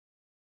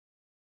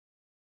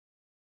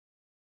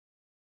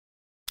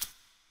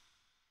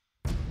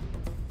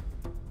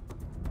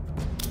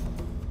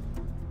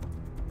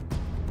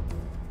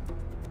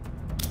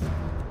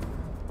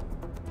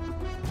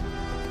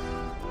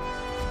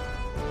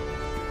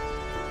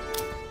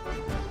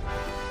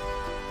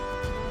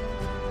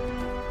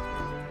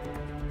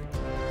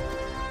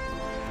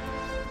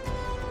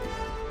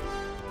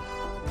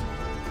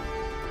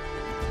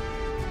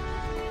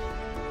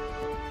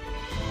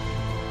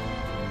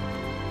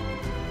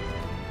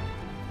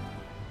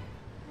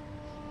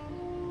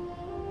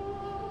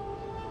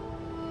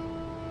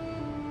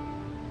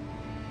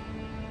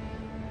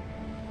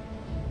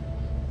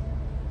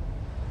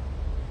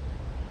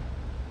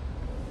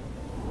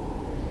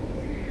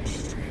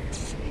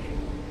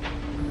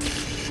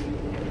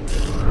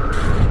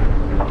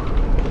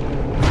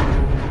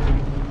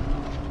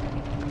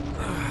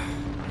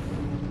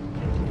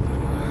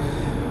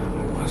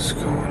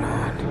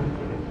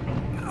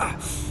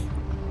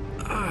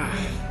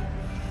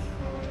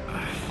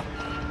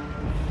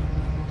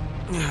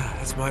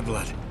That's my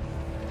blood.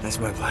 That's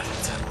my blood.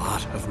 It's a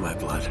lot of my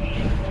blood.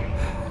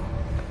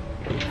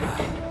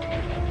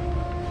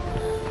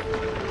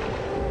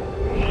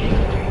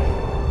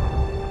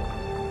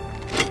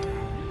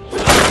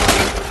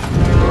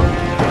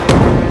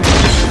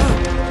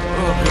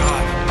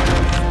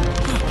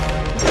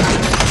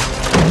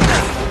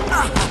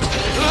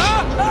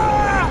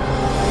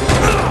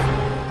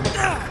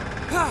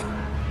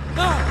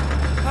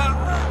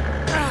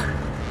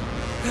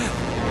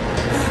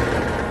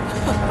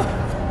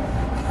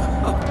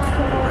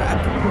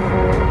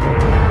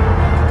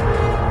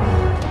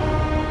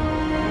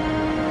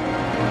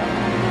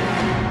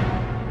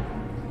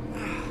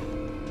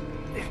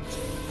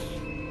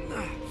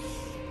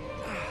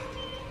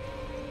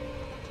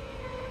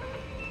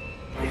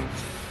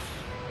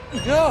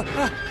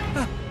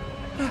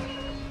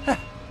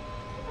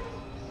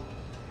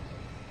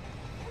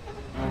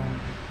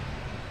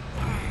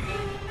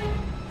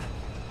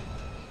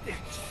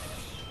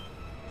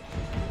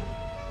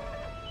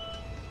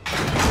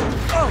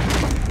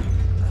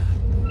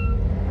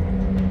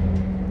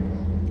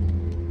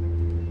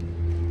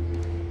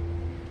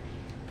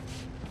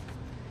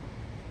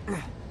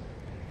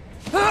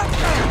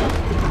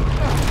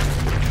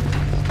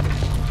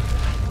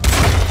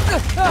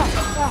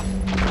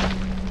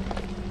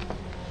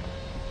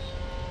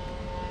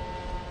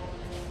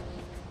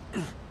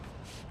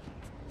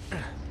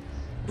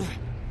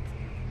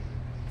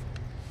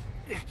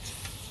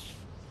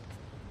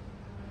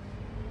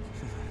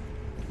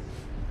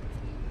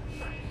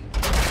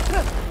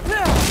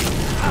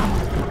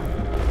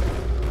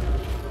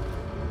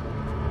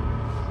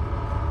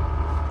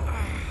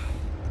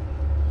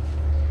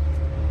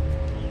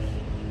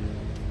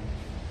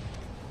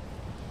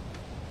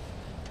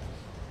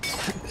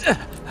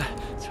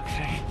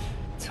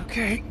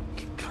 Okay,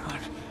 come on.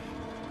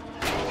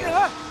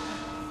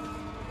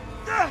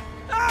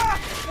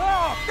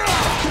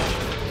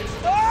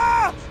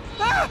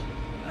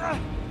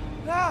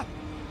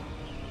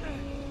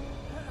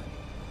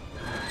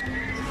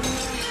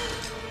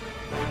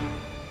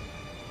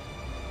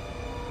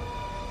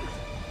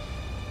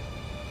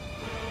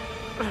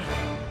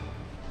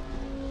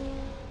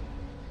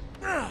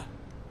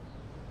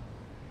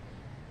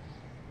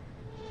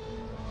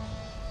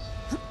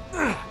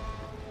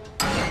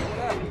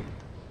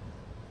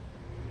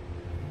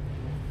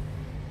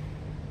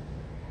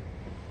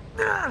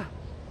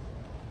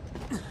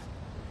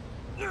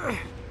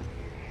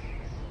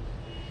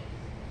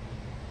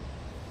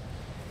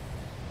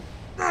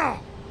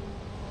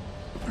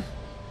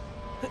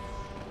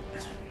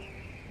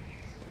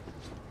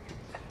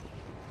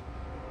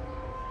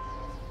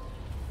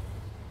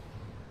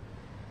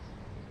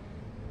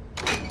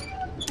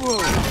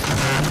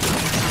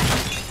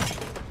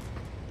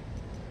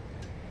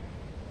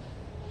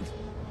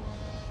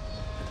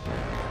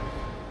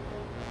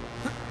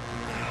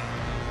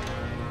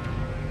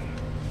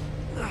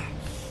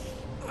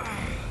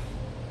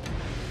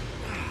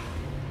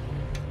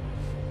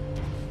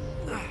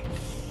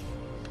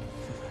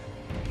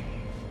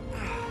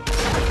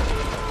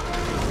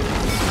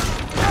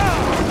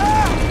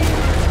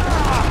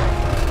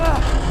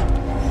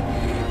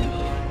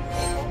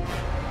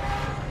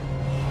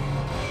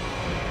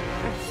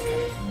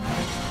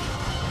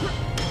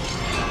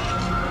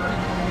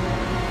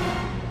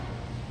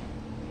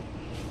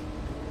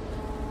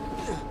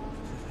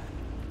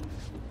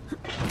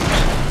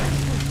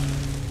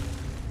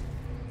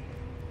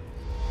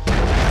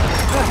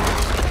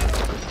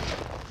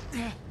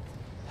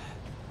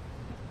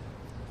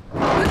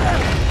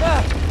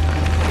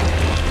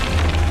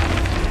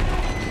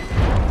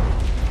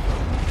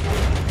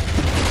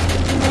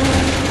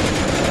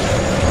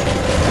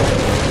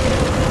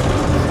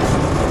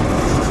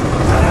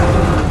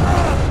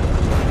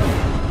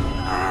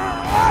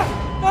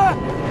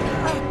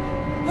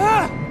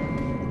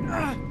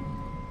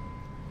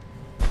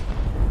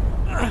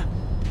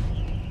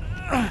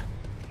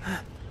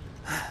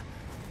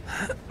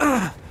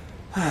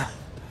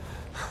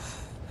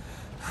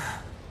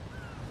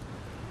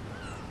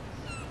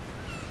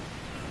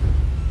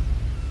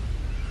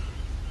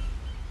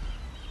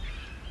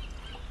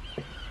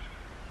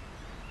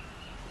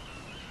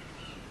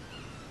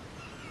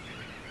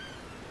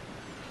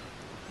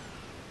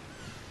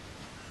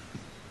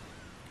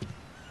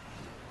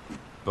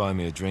 Buy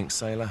me a drink,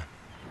 sailor.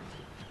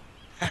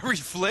 Harry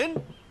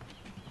Flynn?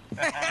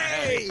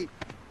 Hey!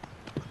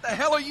 What the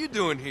hell are you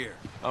doing here?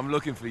 I'm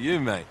looking for you,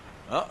 mate.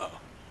 Uh-oh.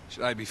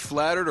 Should I be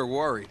flattered or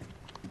worried?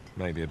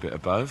 Maybe a bit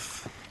of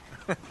both.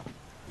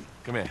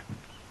 Come here.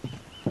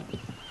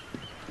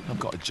 I've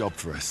got a job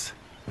for us.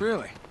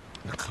 Really?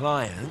 The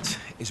client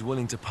is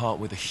willing to part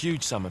with a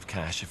huge sum of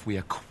cash if we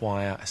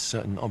acquire a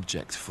certain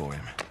object for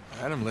him.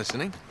 All right, I'm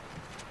listening.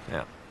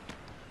 Now,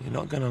 you're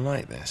not gonna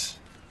like this.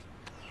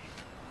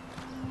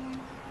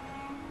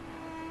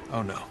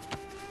 Oh, no.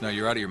 No,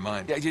 you're out of your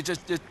mind. Yeah, you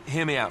just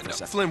hear me out for a No,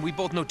 second. Flynn, we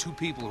both know two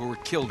people who were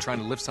killed trying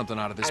to lift something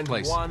out of this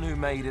place. And one who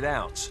made it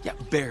out. Yeah,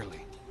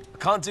 barely. I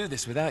can't do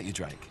this without you,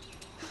 Drake.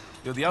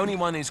 You're the only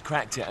one who's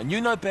cracked it, and you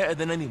know better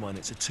than anyone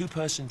it's a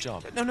two-person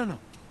job. No.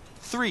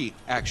 3,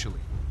 actually.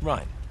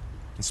 Right.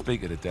 And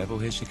speak of the devil,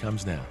 here she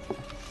comes now.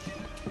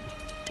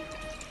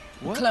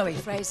 What? Chloe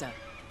Frazer.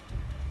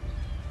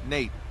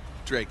 Nate.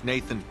 Drake.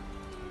 Nathan.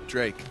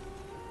 Drake.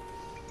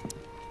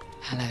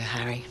 Hello,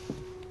 Harry.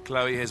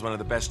 Chloe here's one of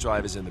the best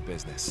drivers in the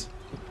business.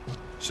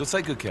 She'll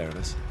take good care of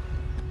us.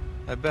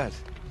 I bet.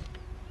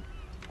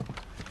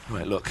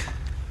 Right, look.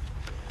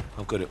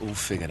 I've got it all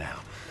figured out.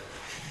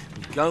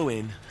 We go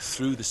in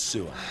through the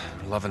sewer.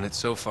 I'm loving it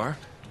so far.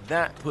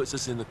 That puts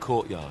us in the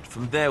courtyard.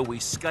 From there, we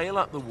scale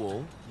up the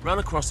wall, run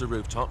across the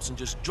rooftops, and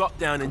just drop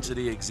down into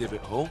the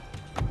exhibit hall.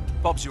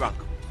 Bob's your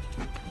uncle.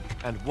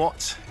 And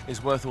what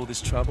is worth all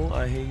this trouble,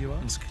 I hear you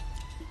ask?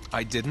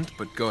 I didn't,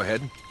 but go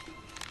ahead.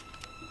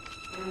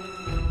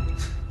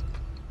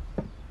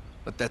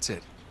 But that's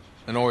it.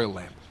 An oil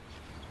lamp.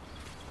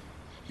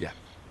 Yeah.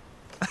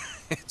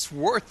 It's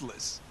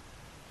worthless.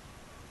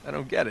 I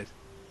don't get it.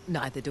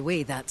 Neither do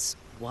we. That's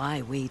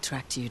why we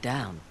tracked you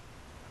down.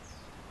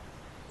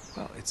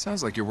 Well, it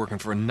sounds like you're working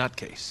for a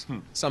nutcase.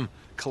 Some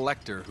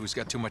collector who's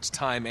got too much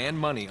time and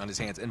money on his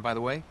hands. And by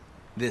the way,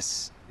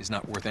 this is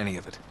not worth any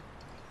of it.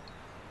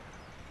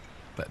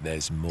 But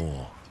there's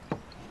more.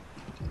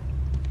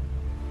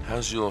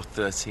 How's your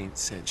 13th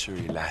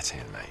century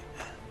Latin,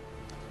 mate?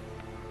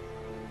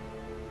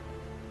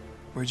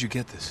 Where'd you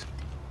get this?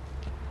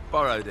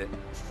 Borrowed it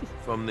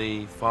from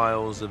the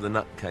files of the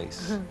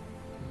nutcase.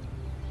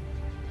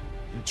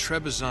 In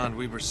Trebizond,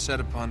 we were set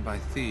upon by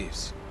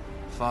thieves.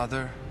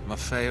 Father,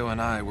 Maffeo,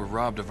 and I were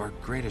robbed of our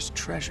greatest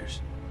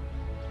treasures.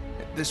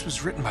 This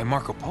was written by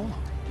Marco Polo.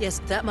 Yes,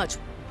 that much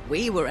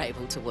we were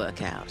able to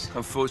work out.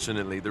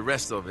 Unfortunately, the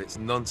rest of it's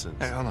nonsense.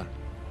 Hey, hold on.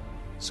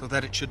 So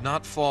that it should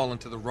not fall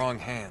into the wrong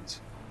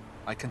hands,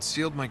 I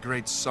concealed my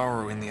great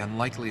sorrow in the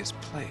unlikeliest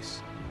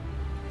place.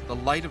 The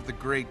light of the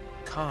great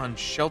Khan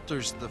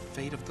shelters the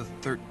fate of the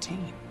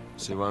 13.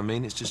 See what I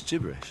mean? It's just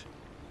gibberish.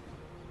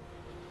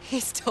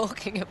 He's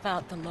talking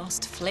about the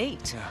lost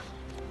fleet. Yeah.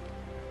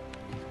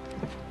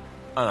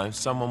 I don't know,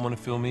 someone want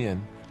to fill me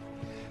in?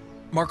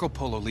 Marco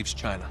Polo leaves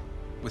China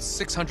with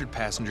 600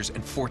 passengers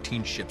and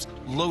 14 ships,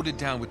 loaded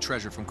down with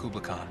treasure from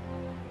Kublai Khan.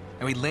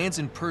 And he lands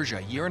in Persia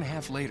a year and a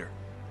half later,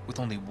 with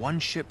only 1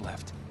 ship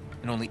left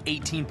and only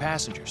 18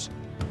 passengers.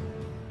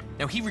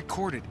 Now, he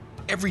recorded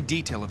every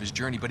detail of his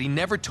journey, but he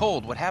never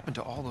told what happened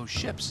to all those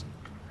ships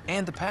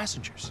and the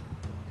passengers.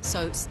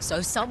 So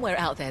somewhere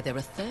out there are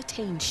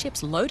 13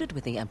 ships loaded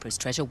with the Emperor's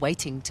treasure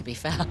waiting to be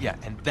found. Yeah,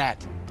 and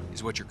that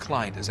is what your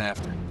client is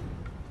after.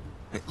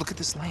 Hey, look at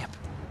this lamp.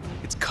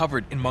 It's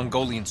covered in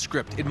Mongolian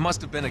script. It must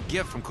have been a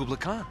gift from Kublai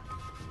Khan.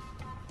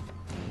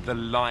 The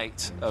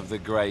light of the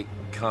great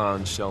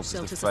Khan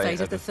shelters the fate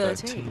of the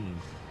 13.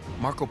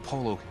 Marco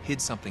Polo hid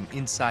something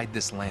inside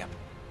this lamp.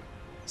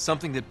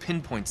 Something that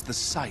pinpoints the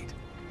site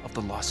of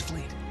the lost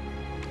fleet.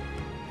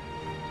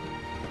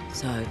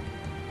 So,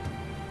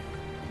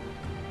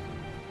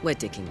 we're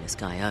dicking this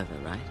guy over,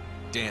 right?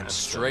 Damn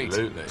straight.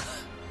 Absolutely.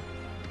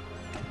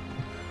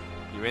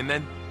 You in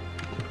then?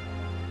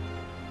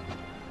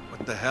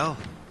 What the hell?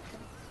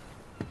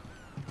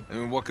 I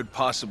mean, what could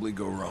possibly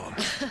go wrong?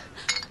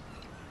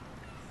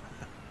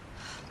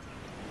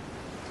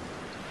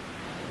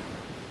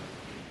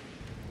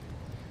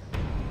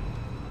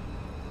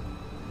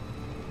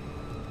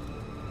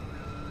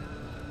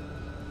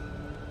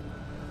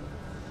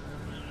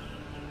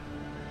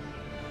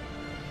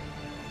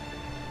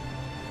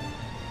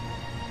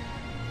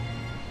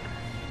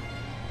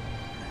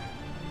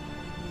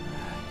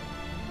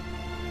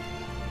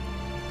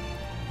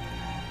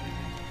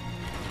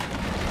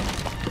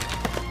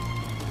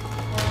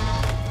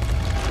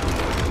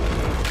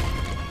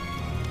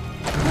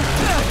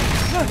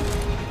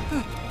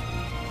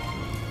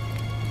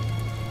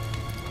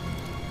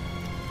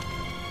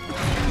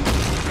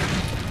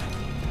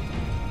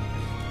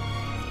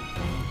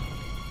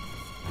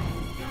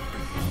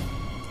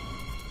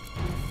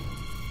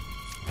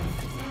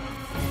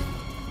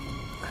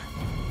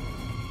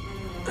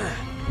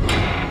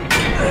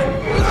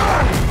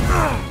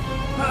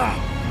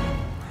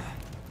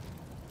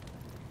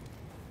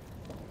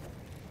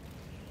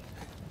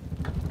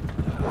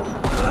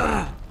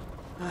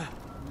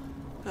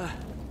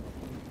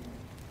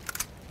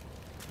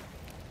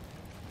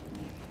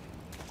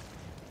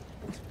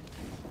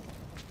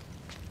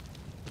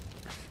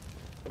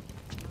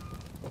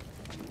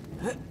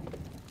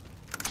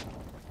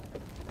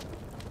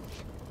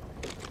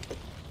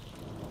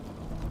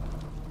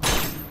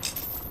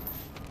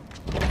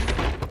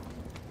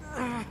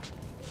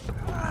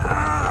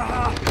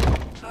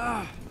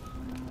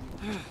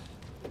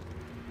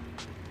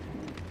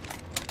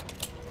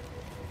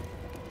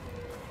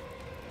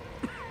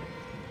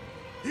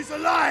 He's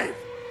alive!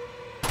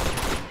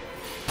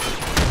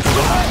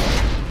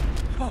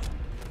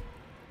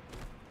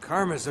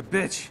 Karma's a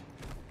bitch.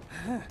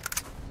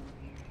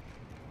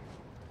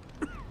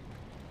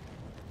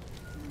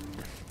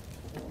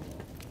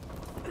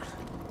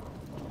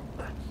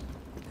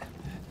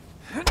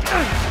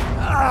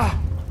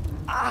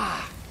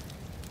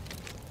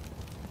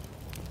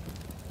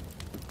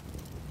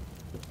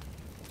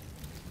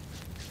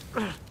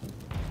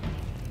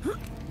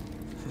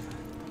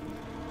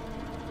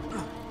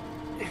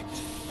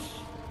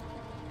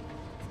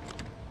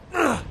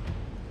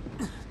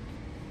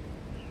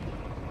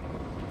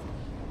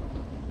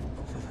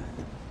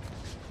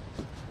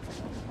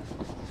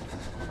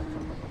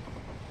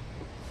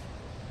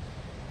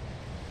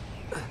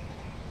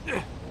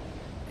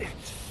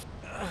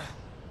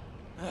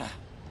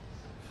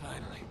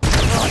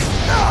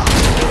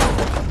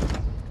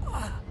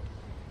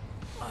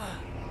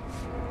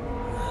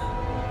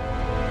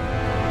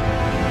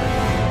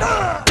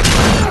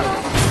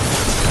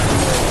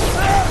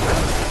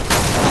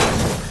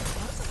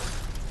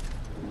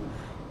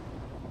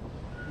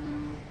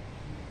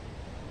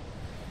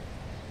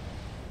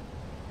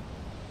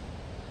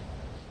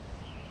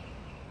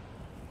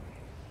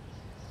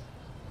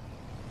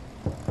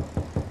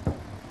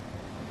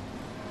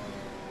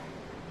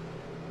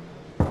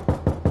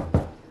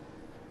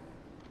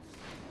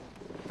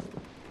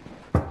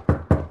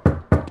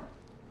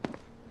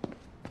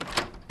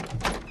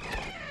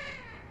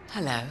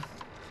 Hello.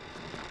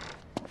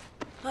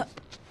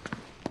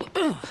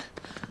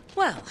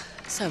 Well,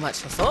 so much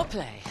for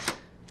foreplay.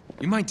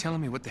 You mind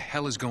telling me what the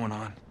hell is going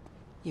on?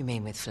 You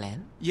mean with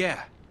Flynn?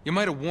 Yeah, you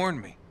might have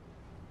warned me.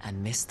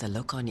 And missed the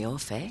look on your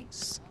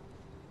face?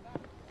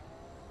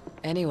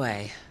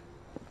 Anyway,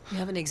 you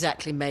haven't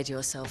exactly made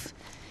yourself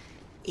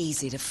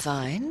easy to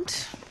find.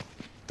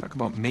 Talk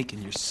about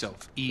making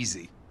yourself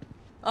easy.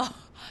 Oh,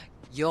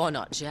 you're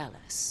not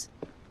jealous.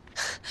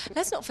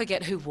 Let's not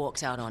forget who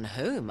walked out on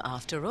whom.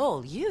 After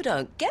all, you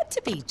don't get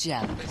to be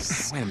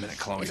jealous. Wait a minute,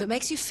 Chloe. If it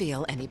makes you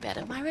feel any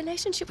better, my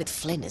relationship with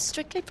Flynn is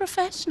strictly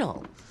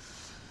professional.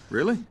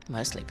 Really?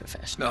 Mostly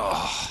professional.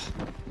 Oh.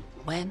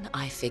 When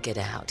I figured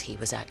out he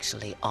was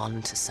actually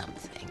on to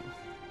something,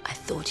 I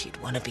thought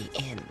you'd want to be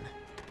in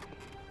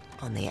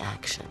on the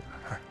action.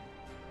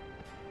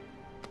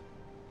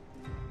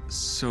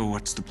 So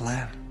what's the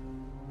plan?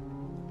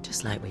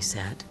 Just like we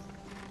said.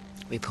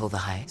 We pull the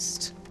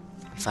heist,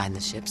 we find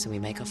the ships, and we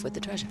make off with the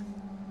treasure.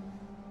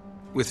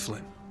 With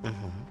Flynn?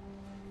 Mm-hmm.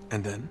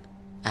 And then?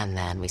 And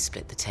then we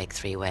split the take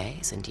 3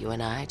 ways, and you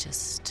and I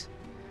just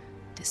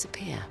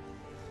disappear.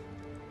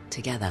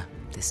 Together,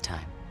 this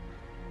time.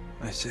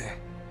 I see.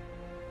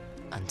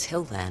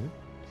 Until then,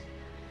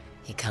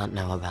 he can't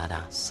know about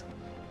us.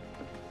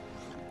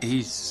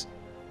 He's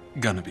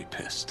gonna be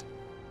pissed.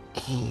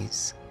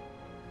 He's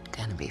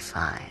gonna be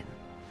fine.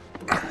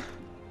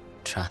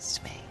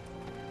 Trust me.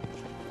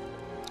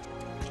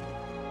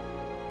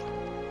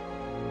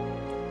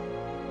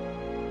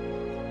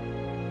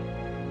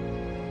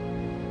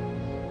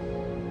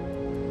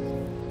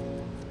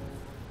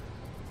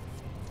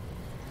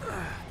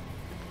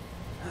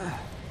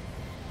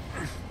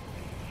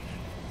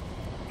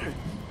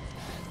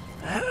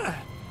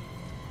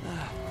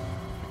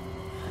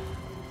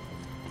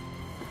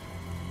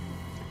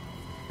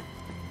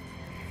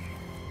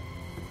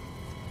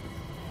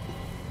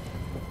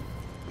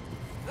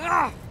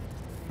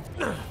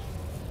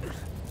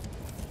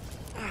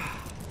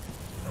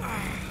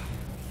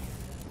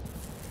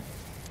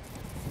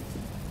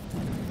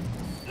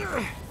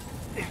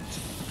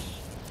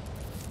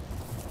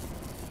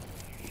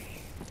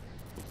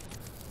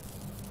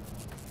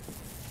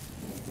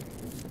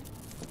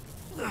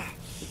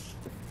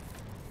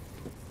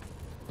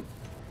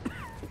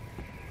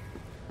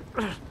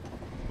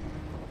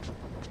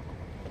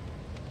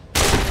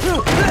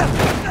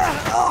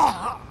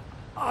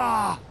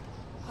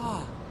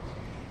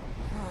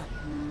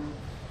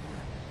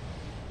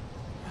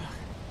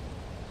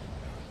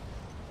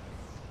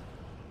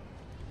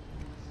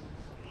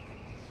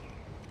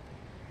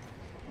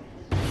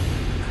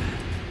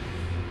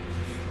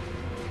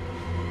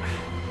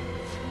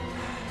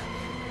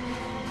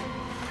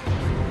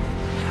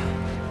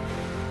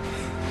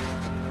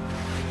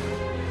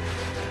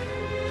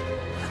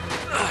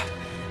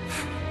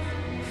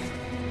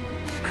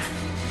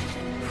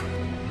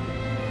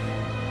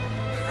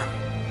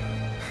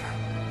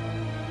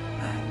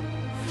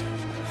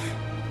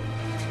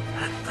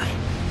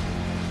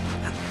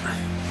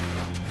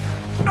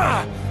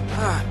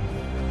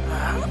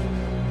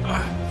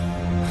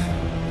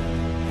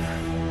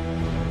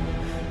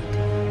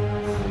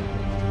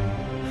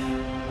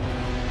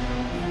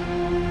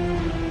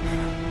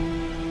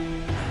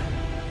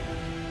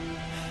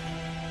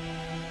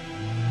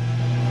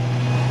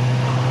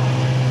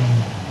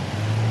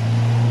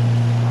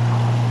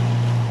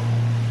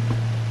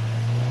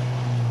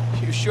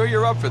 Sure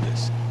you're up for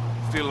this?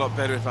 Feel a lot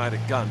better if I had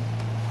a gun.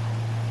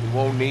 We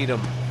won't need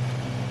them.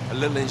 A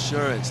little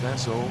insurance,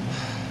 that's all.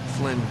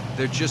 Flynn,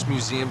 they're just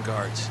museum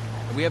guards.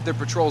 And we have their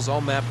patrols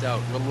all mapped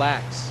out.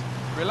 Relax.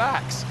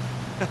 Relax.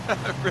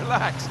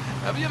 Relax.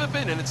 Have you ever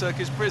been in a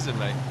Turkish prison,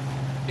 mate?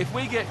 If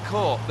we get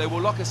caught, they will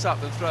lock us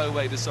up and throw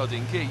away the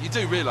sodding key. You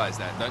do realize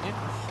that, don't you?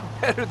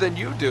 Better than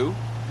you do.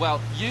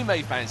 Well, you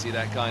may fancy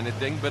that kind of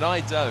thing, but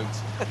I don't.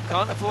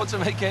 Can't afford to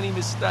make any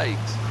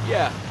mistakes.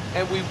 Yeah,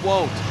 and we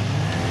won't.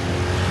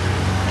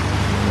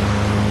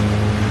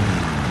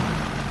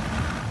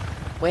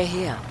 We're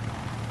here.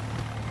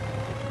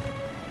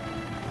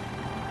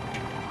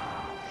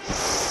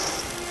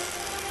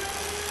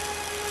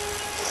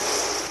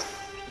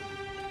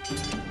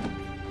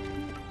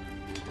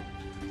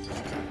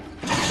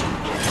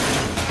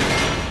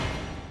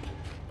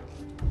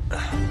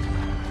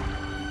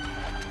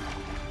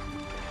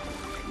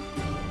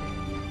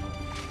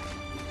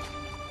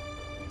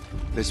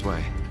 This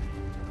way.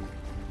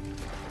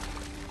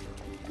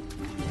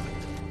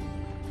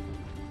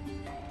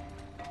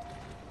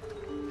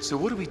 So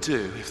what do we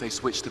do if they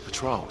switch the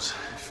patrols?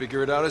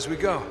 Figure it out as we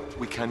go.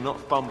 We cannot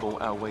fumble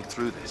our way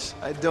through this.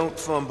 I don't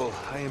fumble,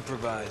 I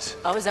improvise.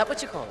 Oh, is that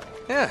what you call it?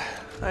 Yeah,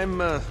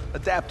 I'm,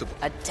 adaptable.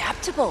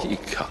 Adaptable? You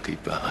cocky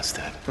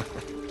bastard.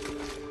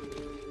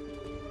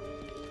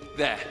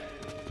 There.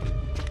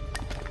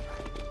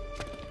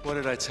 What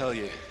did I tell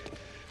you?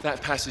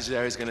 That passage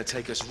there is going to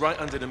take us right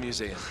under the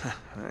museum.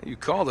 You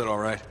called it all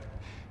right.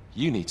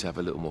 You need to have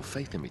a little more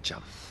faith in me,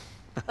 chum.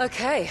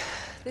 Okay,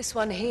 this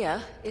one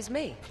here is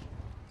me.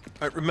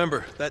 All right,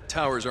 remember, that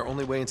tower's our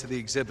only way into the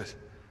exhibit.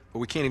 but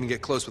we can't even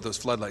get close with those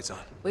floodlights on.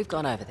 We've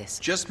gone over this.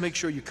 Just make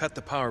sure you cut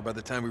the power by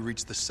the time we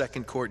reach the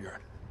second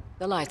courtyard.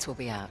 The lights will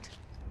be out.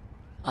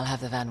 I'll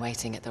have the van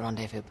waiting at the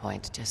rendezvous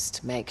point.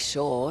 Just make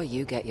sure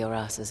you get your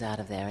asses out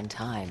of there in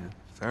time.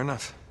 Fair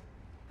enough.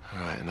 All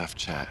right, enough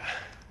chat.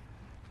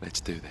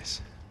 Let's do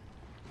this.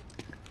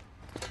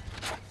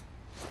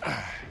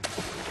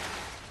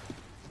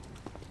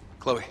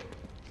 Chloe.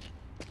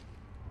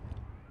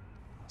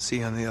 See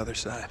you on the other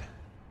side.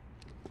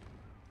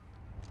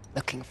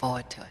 Looking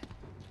forward to it.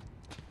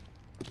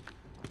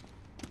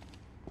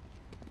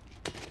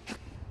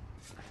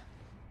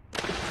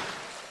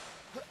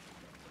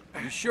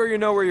 You sure you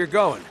know where you're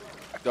going?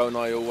 Don't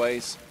I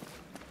always?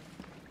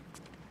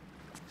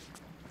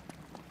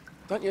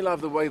 Don't you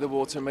love the way the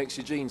water makes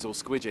your jeans all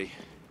squidgy?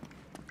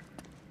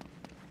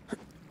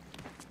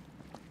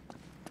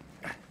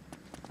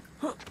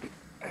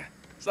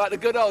 It's like the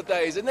good old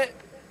days, isn't it?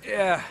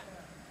 Yeah.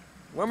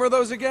 When were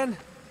those again?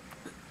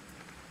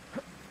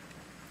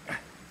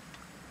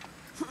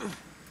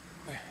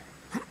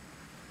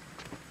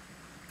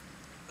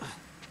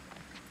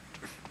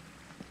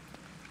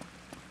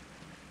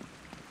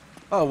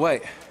 Oh,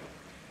 wait.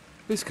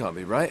 This can't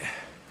be right.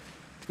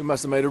 We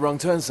must have made a wrong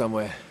turn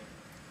somewhere.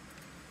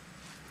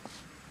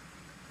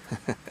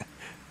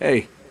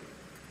 Hey,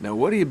 now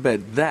what do you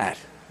bet that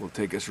will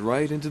take us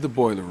right into the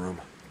boiler room?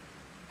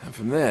 And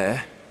from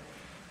there,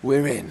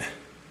 we're in.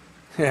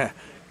 Yeah,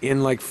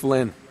 in like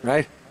Flynn,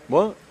 right?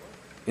 What?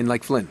 In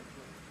like Flynn.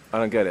 I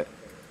don't get it.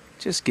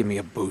 Just give me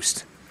a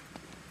boost.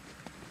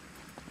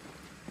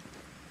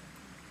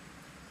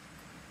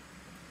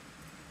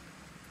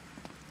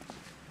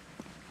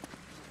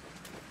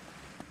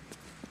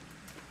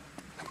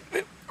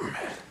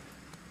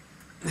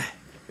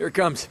 Here it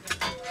comes.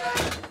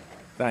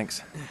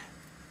 Thanks.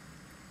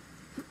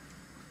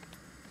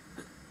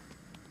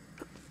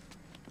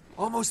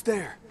 Almost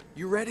there.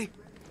 You ready?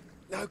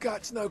 No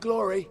guts, no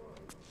glory.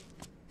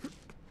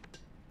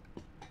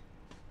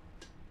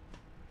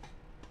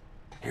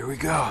 Here we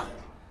go.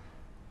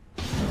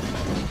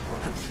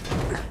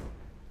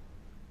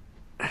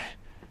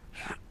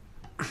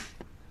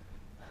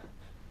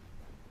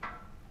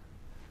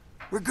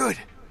 We're good.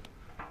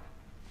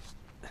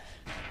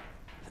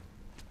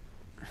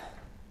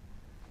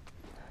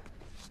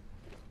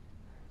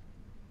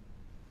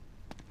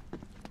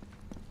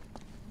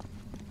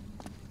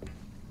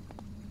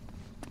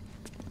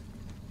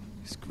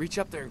 Just reach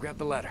up there and grab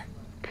the ladder.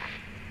 Okay,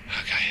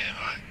 all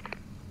right.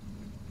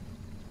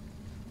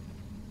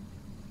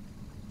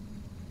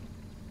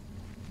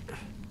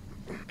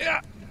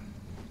 Yeah.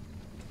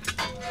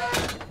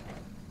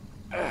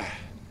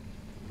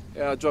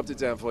 Yeah, I dropped it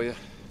down for you.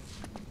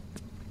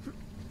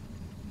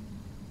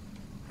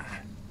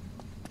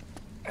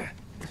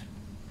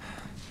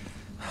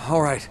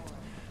 All right.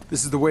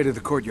 This is the way to the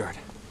courtyard.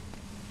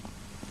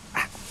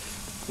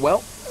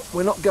 Well,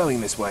 we're not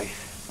going this way.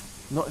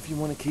 Not if you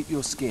want to keep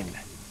your skin.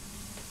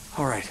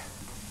 All right.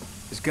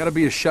 There's got to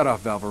be a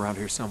shut-off valve around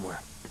here somewhere.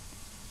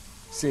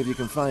 See if you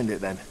can find it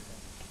then.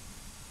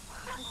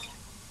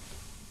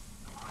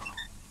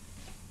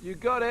 You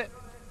got it.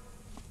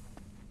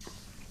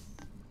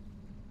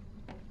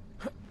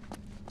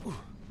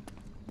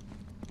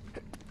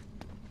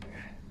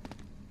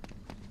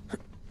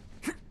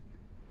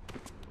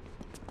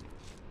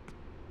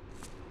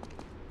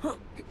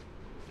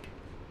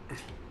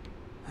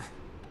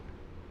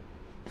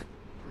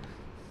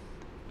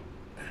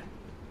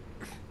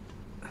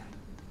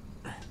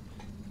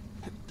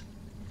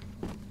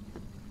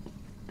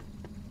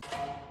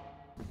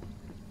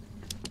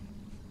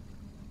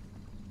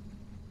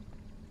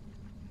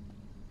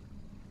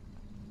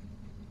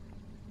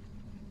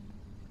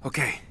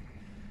 Okay.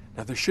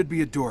 Now there should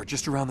be a door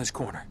just around this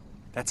corner.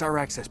 That's our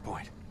access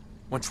point.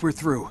 Once we're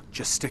through,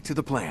 just stick to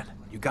the plan.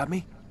 You got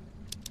me?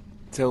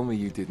 Tell me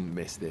you didn't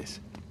miss this.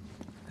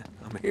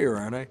 I'm here,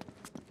 aren't I?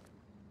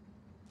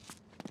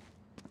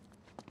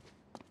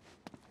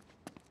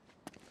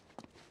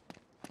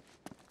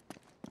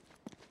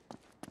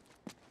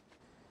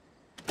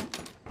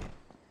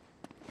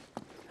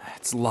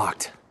 It's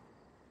locked.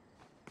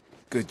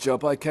 Good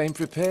job I came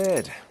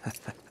prepared.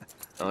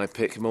 I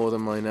pick more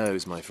than my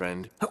nose, my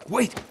friend. Oh,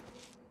 wait!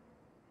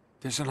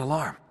 There's an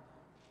alarm.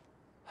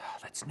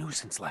 That's new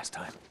since last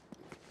time.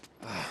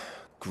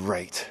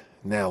 Great.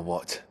 Now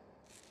what?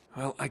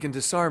 Well, I can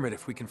disarm it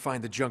if we can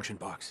find the junction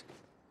box.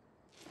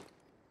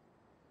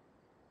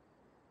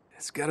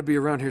 It's gotta be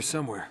around here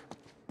somewhere.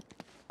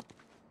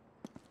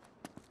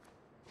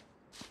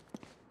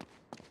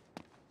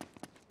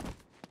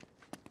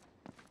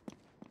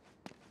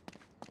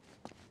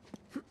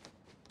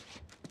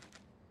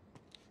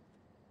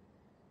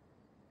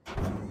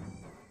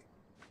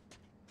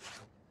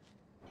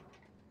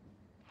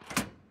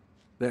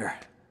 There.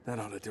 That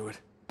ought to do it.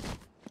 All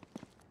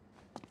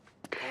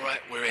right,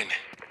 we're in.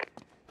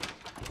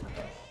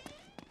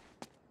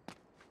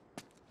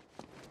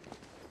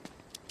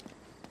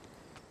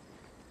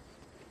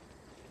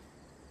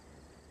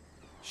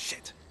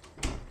 Shit.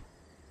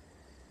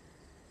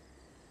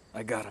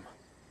 I got him.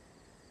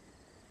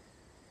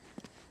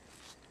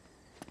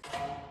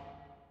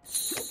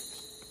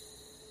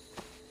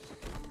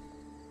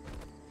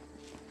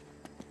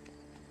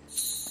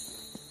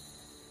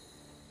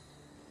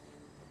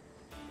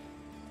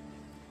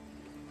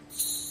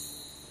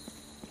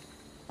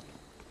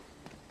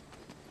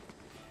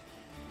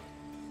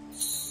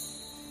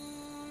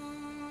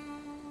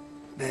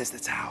 There's the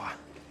tower.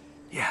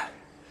 Yeah,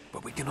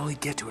 but we can only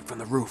get to it from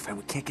the roof, and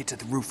we can't get to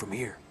the roof from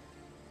here.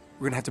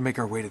 We're gonna have to make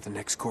our way to the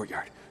next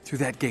courtyard, through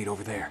that gate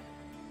over there.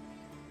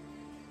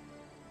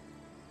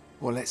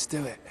 Well, let's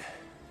do it.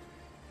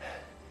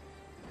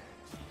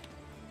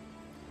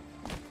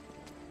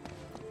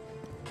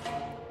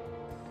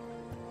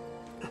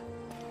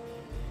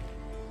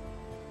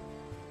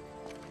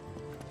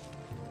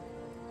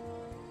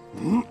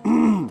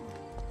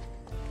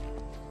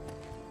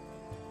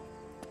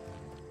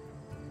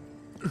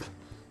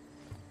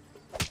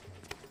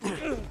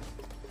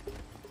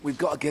 We've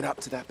got to get up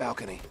to that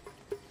balcony.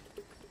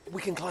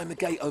 We can climb the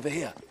gate over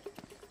here.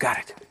 Got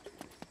it.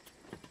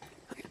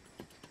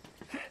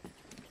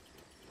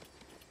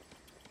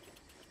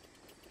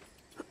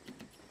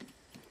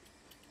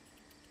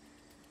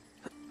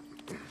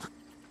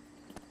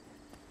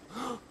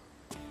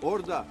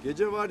 Orada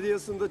gece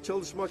vardiyasında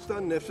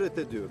çalışmaktan nefret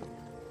ediyorum.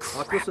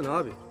 Haklısın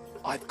abi.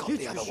 I've got the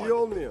Hiçbir other şey one.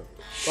 olmuyor.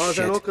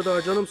 Bazen Shit. o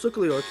kadar canım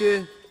sıkılıyor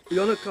ki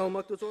uyanık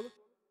kalmakta zorluk.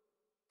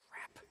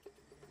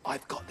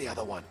 I've got the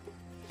other one.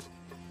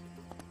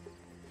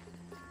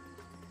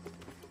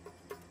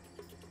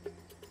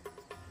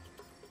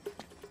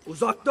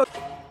 Uzakta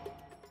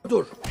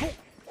dur.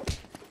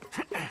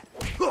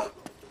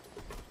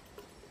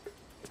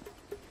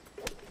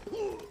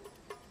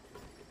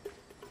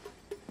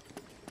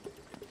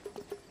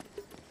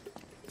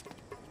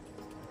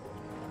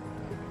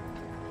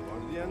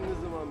 Vardiyan ne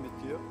zaman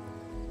bitiyor?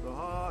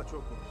 Daha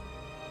çok var.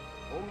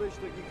 15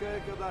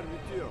 dakikaya kadar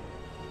bitiyor.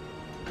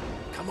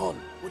 Come on,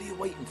 what are you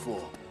waiting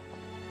for?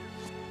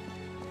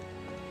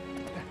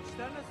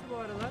 İşler nasıl bu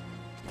aralar?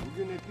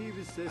 Bugün epey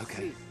bir sessiz.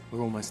 Okay,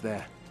 we're almost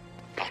there.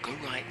 I'll go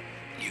right,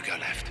 you go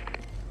left.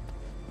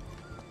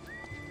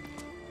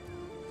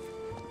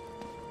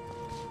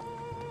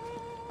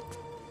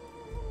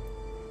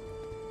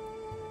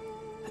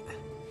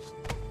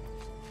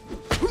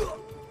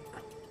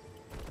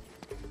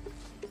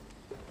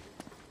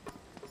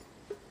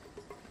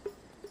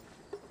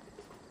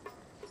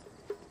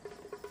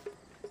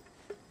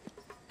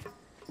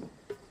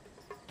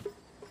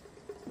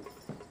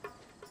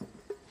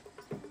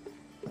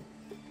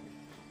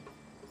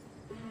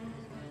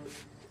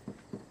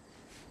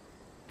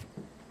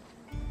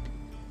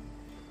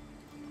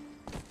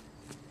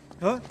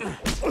 Ha?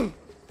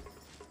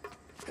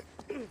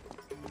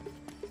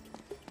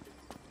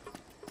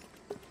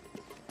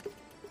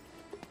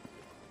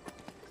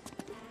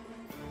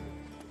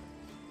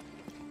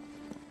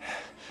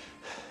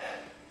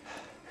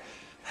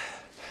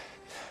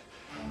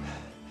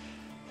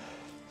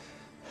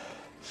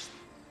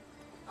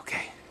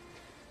 Okay,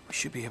 we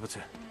should be able to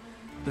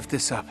lift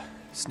this up,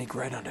 sneak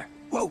right under.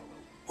 Whoa,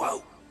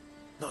 whoa,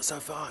 not so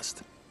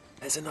fast.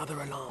 There's another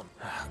alarm.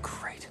 Ah,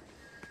 great.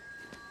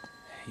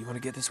 You want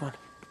to get this one?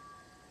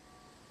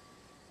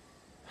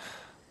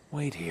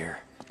 Wait here.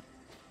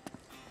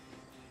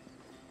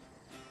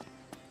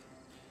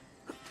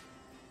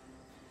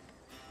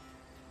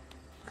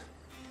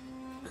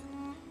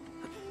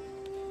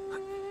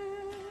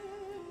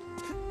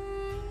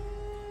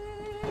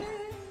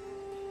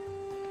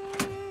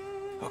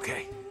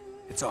 Okay,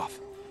 it's off.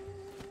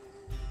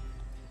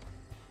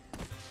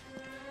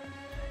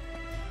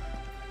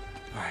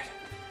 All right.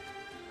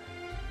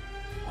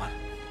 1,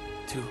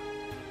 2,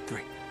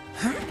 3.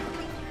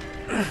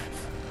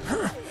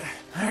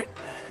 All right,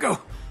 go.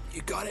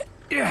 You got it?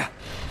 Yeah.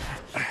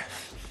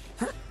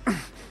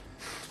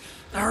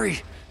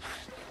 Hurry.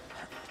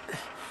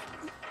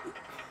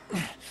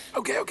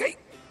 Okay, okay.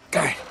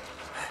 Go.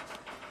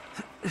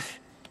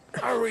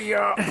 Hurry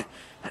up.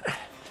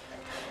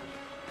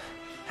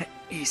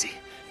 Easy.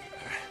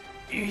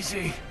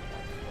 Easy.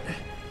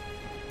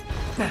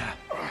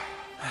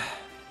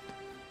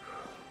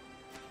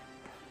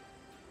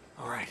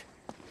 All right.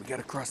 We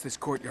gotta cross this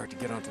courtyard to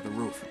get onto the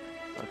roof.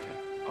 Okay,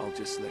 I'll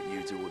just let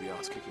you do all the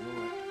ass kicking, all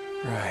right?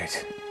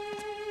 Right.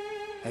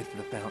 Head for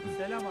the fountain.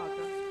 Selam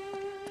Hakan.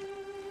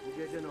 Bu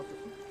gece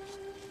nasılsın?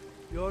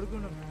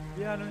 Yorgunum.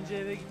 Bir an önce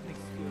eve gitmek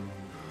istiyorum.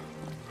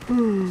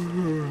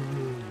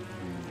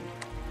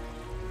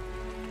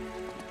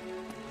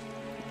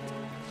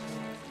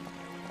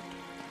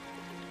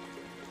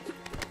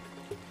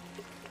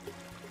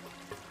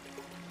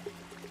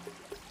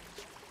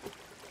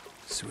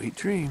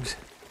 Sweet dreams.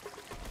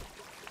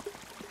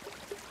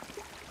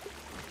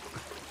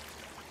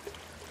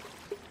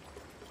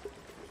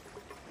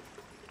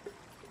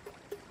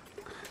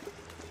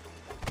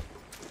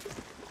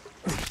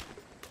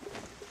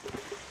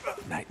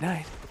 Night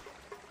night.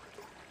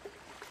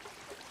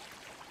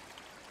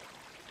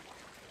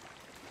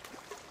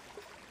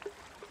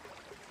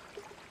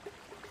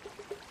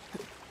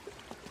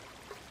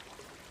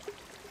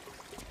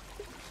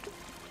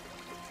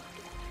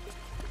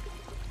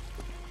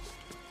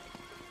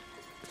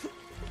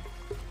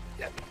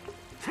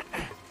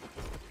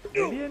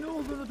 Nereye ne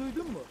olduğunu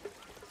duydun mu?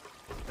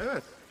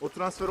 Evet, o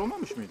transfer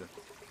olmamış mıydı?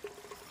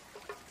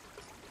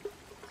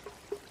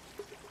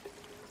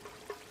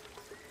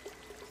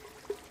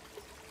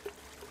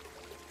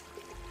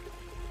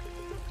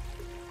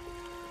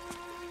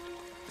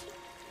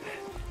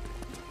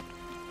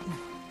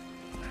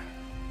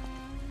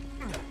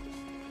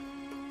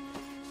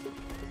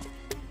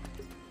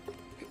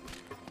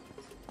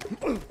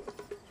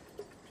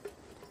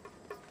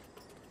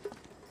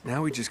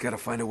 Now we just gotta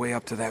find a way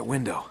up to that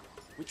window.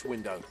 Which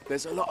window?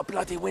 There's a lot of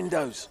bloody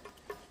windows.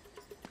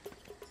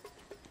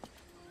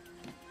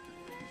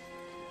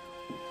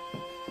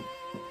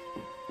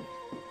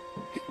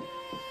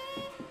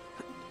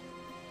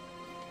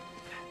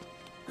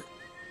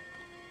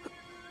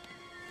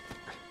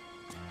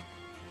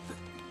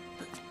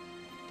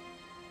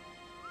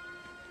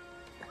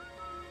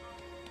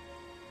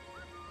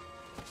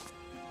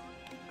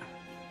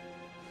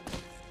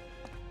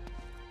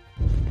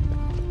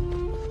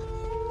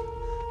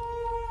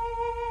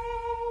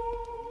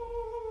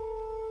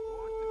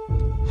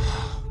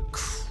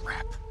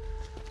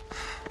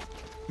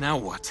 Now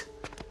what?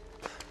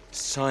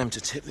 It's time to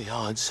tip the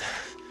odds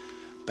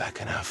back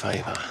in our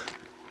favor.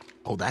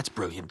 Oh, that's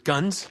brilliant.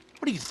 Guns?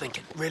 What are you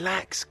thinking?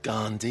 Relax,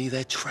 Gandhi.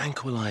 They're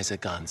tranquilizer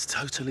guns,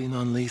 totally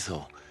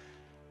non-lethal.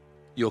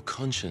 Your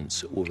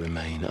conscience will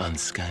remain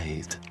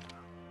unscathed.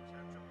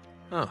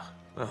 Oh,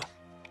 well,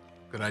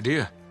 good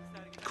idea.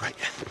 Great.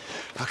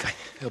 Okay,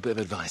 a little bit of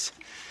advice.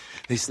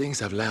 These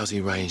things have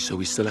lousy range, so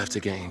we still have to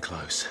get in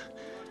close.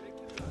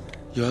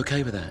 You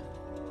okay with that?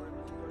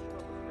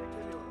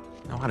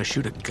 Know how to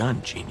shoot a gun,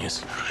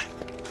 genius.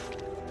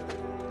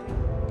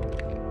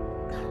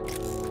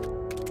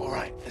 All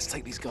right, let's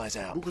take these guys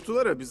out. Bu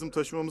kutulara bizim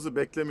taşımamızı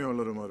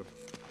beklemiyorlar umarım.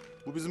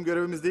 Bu bizim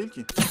görevimiz değil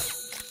ki.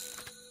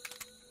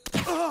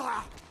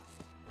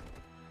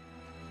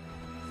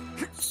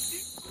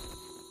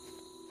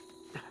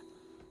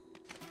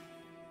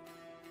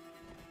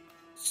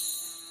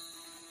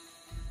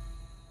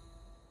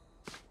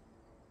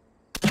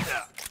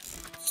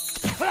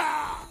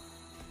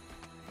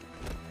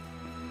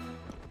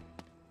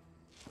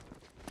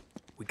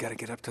 We gotta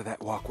get up to that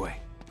walkway.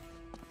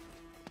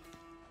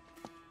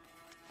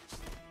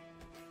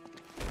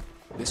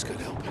 This could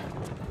help.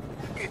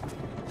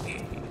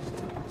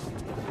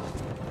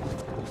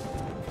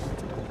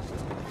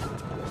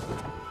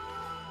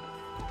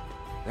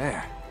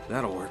 There,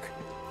 that'll work.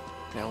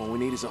 Now all we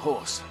need is a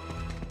horse.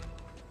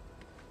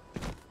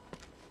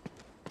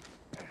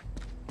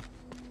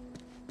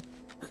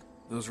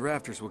 Those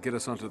rafters will get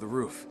us onto the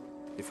roof,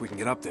 if we can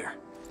get up there.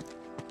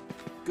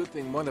 Good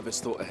thing one of us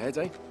thought ahead,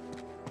 eh?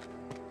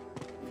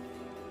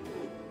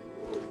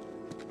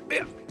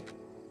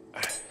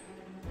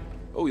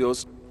 All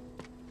yours.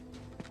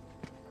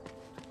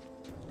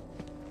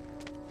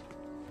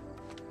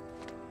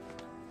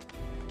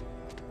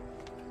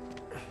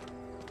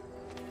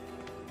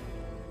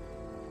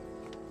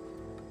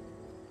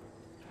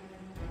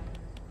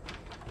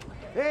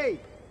 Hey!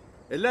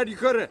 Eller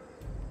yukarı.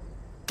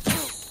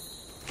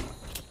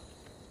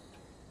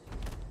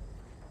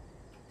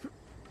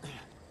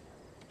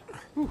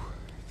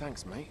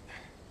 Thanks, mate.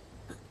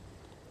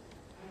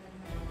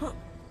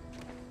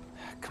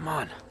 Come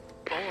on.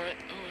 All right,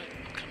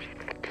 I'm coming.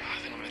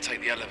 I think I'm gonna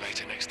take the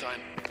elevator next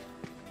time.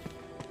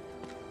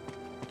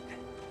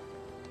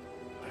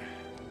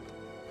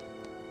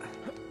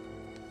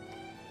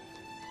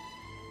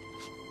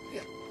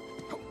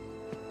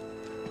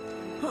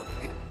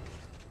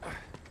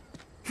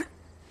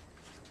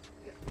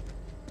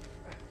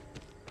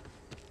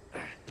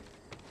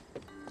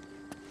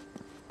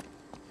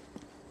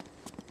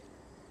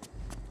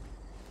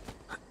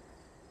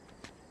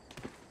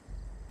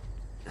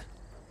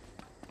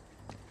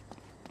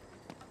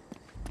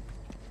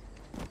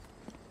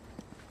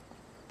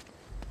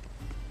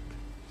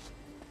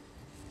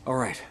 All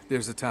right,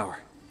 there's the tower.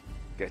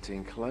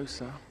 Getting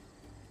closer.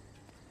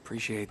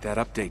 Appreciate that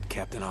update,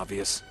 Captain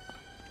Obvious.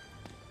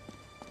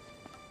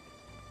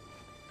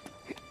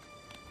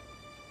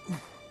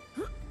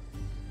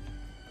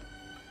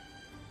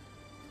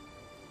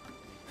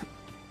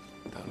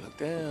 Don't look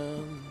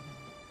down.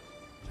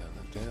 Don't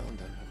look down,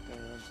 don't look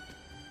down.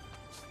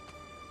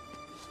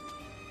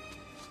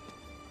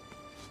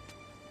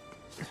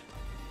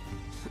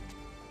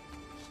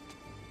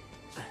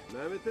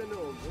 Mehmet'e ne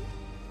oldu?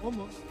 O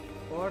mu?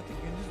 O artık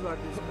gündüz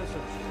vardiyasında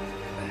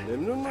çalışıyor.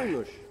 Memnun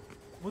muymuş?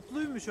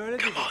 Mutluymuş öyle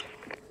dedi.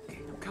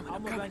 Come on,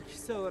 Ama come ben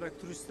kişisel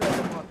olarak turistlerle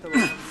muhatap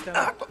olmak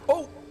istemem.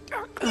 Oh!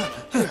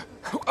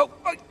 Oh,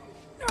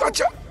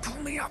 gotcha!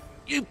 Pull me up.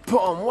 You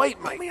put on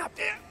weight, mate. Pull me up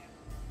there.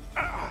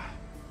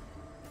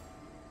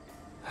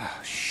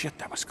 Oh, shit,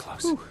 that was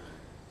close. All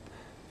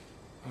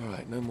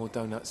right, no more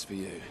donuts for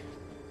you.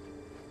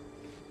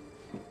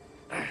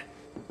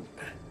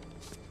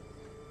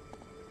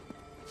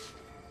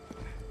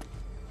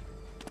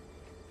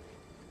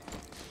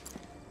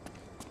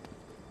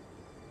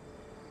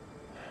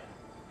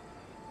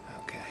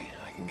 Okay,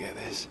 I can get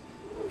this.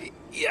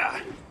 Yeah.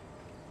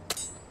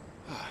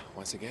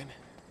 Once again,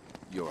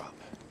 you're up.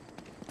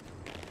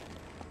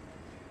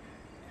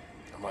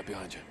 I'm right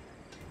behind you.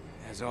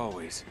 As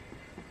always.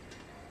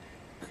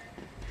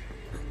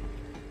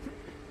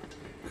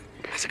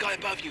 There's a guy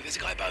above you. There's a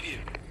guy above you.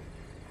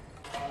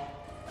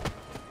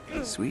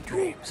 Sweet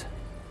dreams.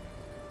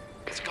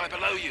 There's a guy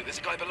below you. There's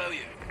a guy below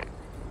you.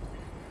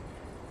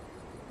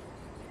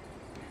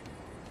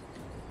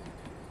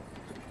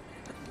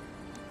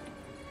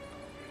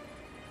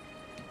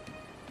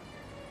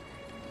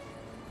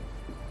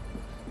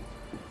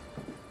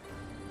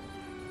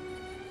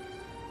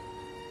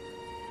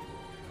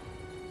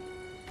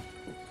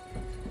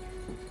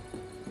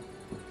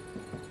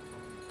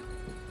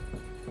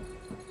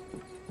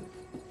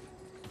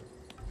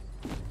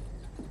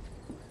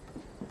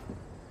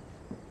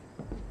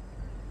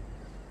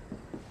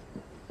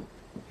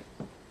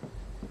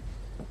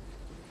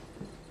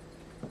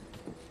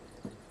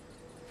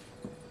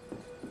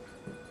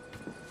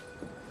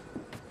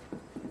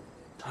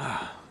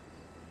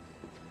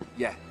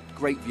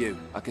 great view.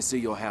 I can see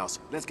your house.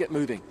 Let's get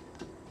moving.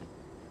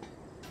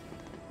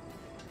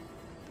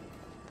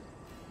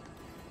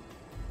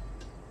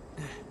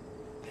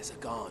 There's a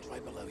guard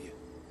right below you.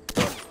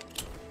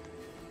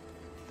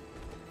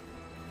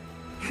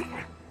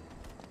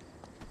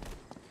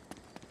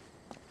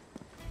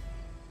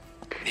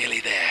 Nearly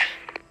there.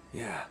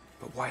 Yeah,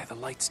 but why are the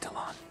lights still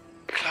on?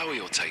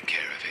 Chloe will take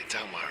care of it,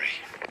 don't worry.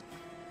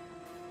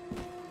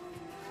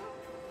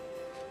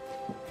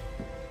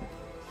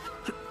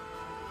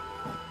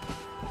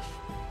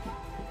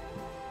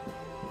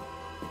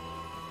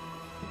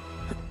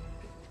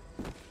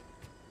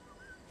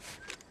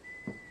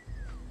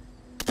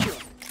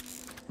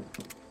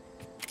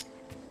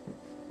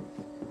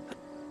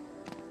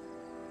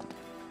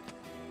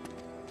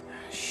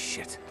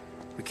 Shit.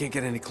 We can't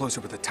get any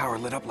closer with the tower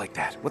lit up like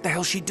that. What the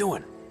hell's she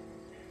doing?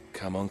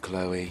 Come on,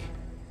 Chloe.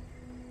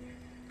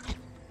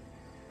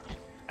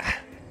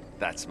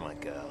 That's my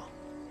girl.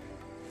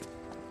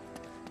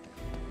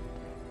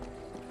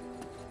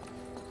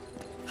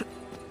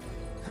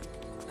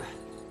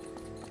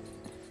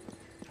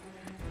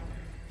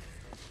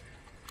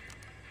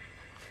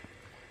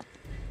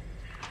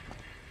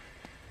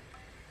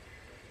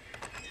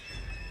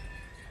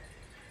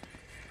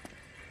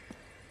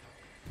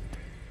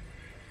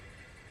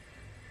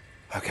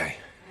 Okay.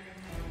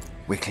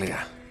 We're clear.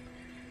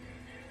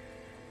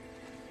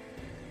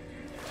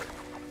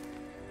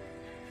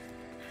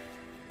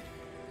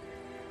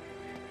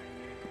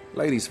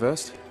 Ladies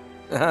first.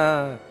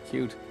 Ah,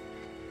 cute.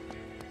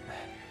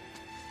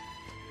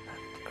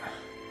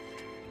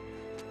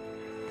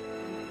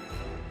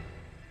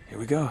 Here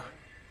we go.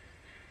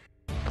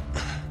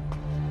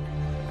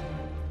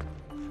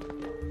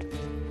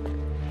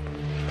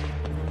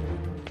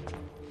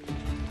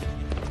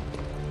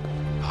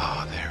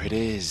 Oh, there it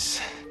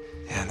is.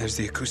 Yeah, there's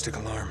the acoustic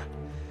alarm.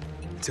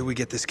 Until we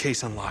get this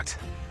case unlocked,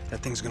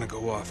 that thing's gonna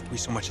go off if we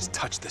so much as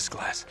touch this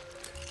glass.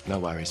 No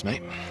worries,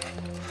 mate.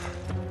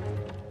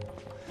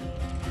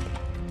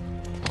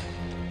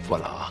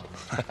 Voila.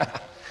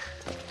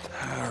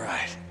 All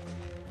right.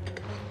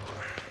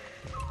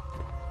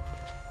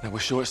 Now, we're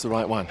sure it's the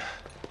right one.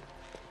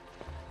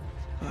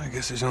 I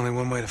guess there's only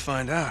one way to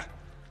find out.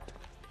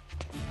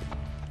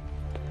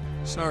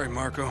 Sorry,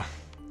 Marco.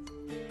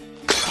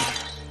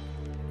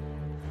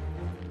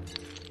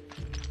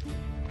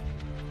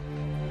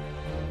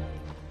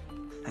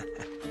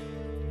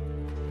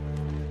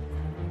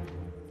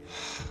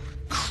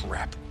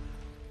 Crap.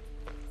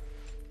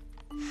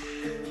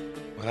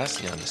 Well,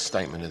 that's the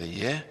understatement of the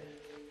year.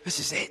 This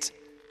is it.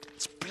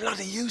 It's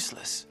bloody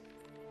useless.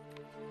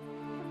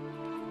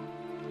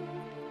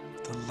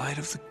 The light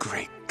of the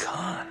Great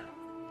Khan.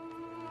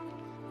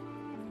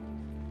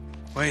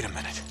 Wait a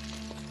minute.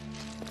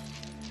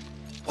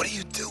 What are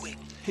you doing?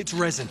 It's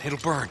resin. It'll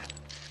burn.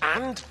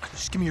 And?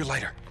 Just give me your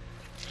lighter.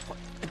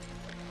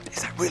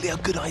 Is that really a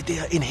good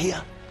idea in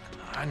here?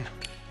 Come on.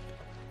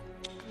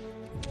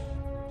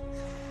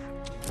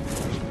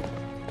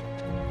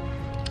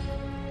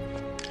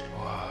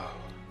 Whoa.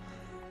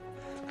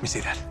 Let me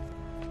see that.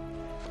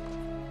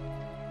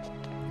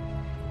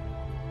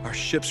 Our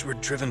ships were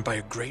driven by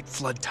a great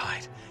flood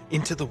tide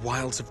into the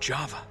wilds of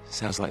Java.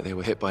 Sounds like they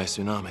were hit by a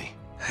tsunami.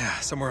 Yeah,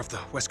 somewhere off the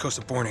west coast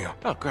of Borneo.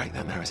 Oh, great.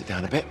 That narrows it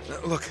down a bit.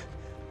 Look,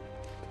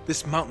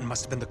 this mountain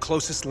must have been the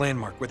closest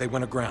landmark where they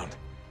went aground.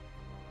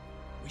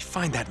 We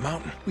find that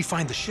mountain, we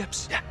find the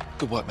ships. Yeah,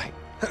 good work, mate.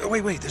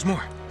 Wait, there's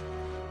more.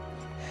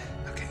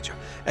 Okay, Joe.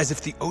 As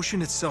if the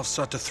ocean itself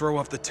sought to throw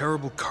off the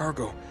terrible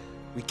cargo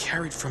we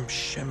carried from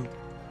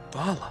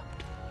Shambhala.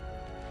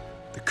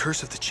 The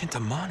curse of the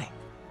Cintamani.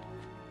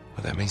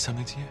 Will that mean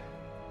something to you?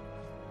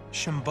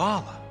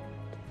 Shambhala.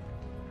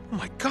 Oh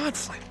my God,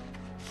 Flynn.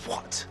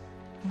 What?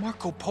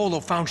 Marco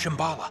Polo found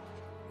Shambhala.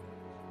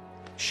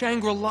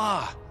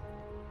 Shangri-La.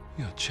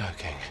 You're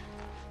joking.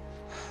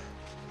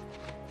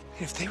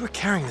 If they were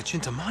carrying the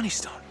Cintamani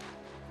Stone,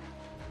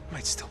 it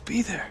might still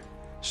be there.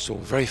 It's all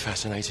very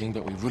fascinating,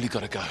 but we really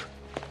gotta go.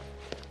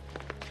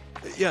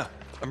 Yeah,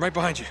 I'm right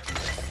behind you.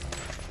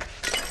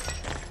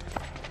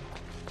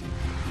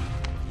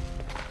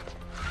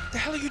 The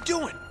hell are you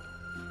doing?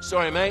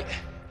 Sorry, mate.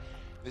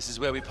 This is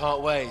where we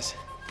part ways.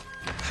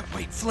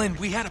 Wait, Flynn,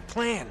 we had a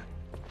plan.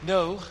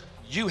 No,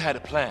 you had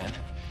a plan.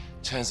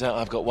 Turns out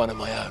I've got one of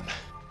my own.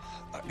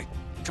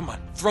 Come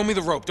on, throw me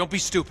the rope. Don't be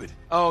stupid.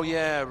 Oh,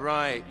 yeah,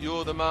 right.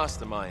 You're the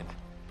mastermind.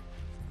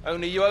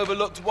 Only you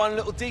overlooked one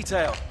little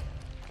detail.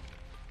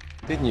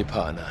 Didn't you,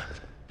 partner?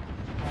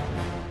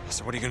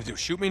 So what are you gonna do,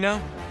 shoot me now?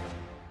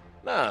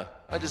 No,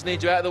 I just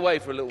need you out of the way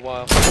for a little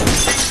while.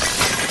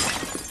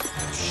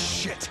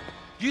 Shit.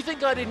 You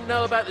think I didn't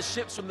know about the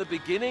ships from the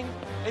beginning?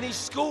 Any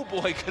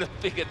schoolboy could have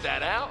figured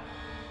that out.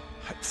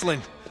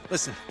 Flynn,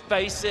 listen.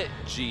 Face it,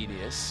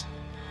 genius.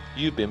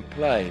 You've been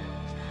played.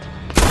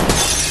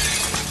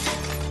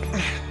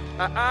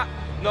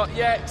 Not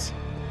yet.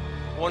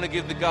 I want to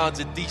give the guards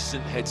a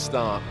decent head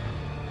start.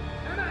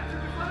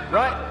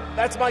 Right,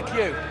 that's my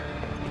cue.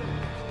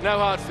 No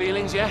hard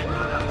feelings, yeah?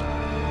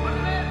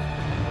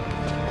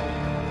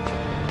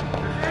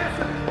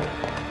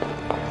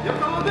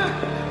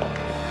 Yakaladık.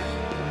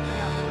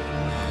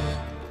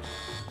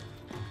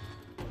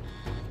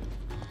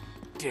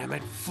 damn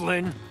it,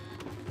 Flynn.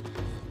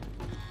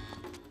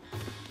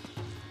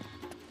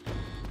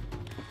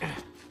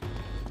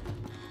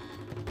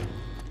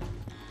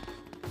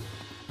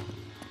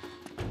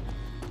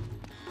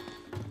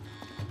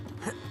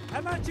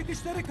 Hemen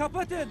çıkışları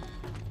kapatın.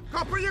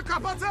 Kapıyı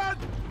kapatın!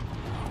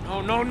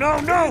 No, no,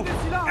 no, no!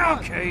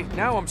 Okay,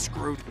 now I'm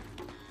screwed.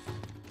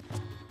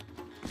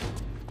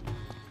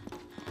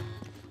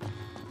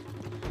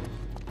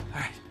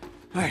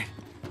 All right.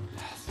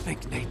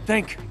 Think, Nate,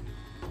 think.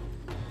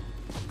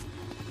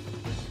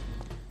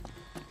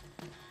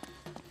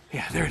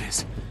 Yeah, there it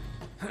is.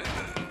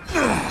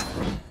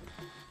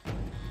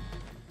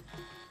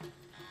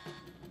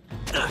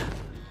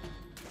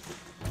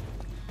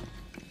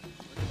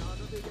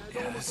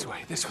 Yeah,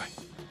 this way.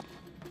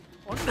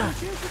 Onu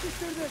köşeye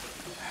sıkıştırdık.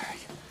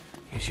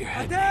 Use your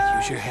head, Nate,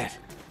 use your head.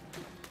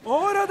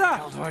 O orada.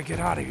 How do I get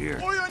out of here?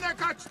 O yöne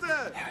kaçtı!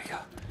 There we go.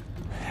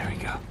 There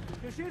we go.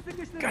 Köşeye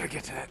sıkıştırdık. Gotta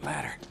get to that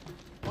ladder.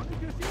 Onu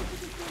köşeye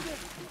sıkıştırdık.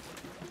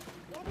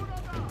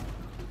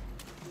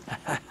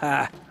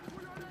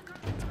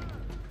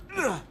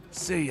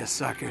 See ya,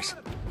 suckers.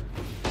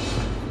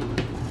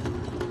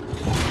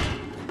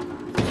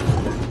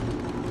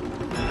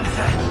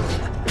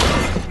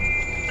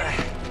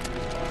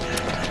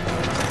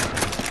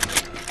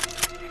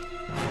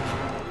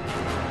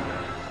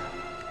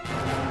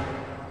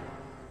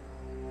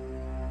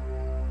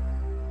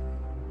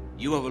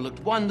 You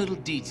overlooked one little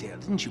detail,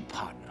 didn't you,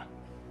 partner?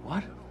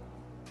 What?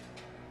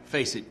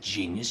 Face it,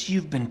 genius,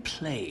 you've been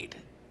played.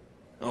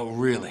 Oh,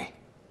 really?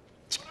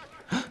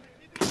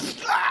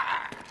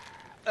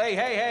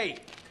 Hey!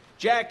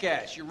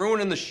 Jackass, you're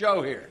ruining the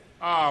show here.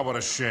 Ah, what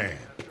a shame.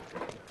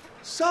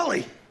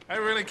 Sully! I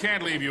really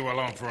can't leave you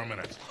alone for a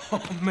minute.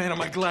 Oh, man,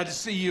 am I glad to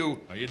see you.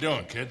 How you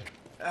doing, kid?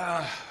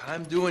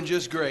 I'm doing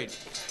just great.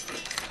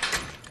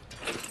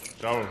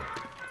 So,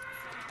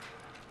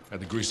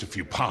 had to grease a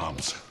few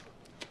palms.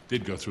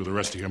 Did go through the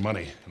rest of your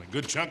money, and a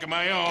good chunk of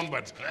my own,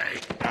 but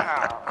hey.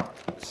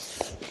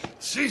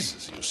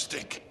 Jesus, you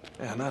stink.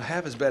 Yeah, not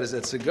half as bad as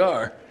that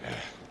cigar.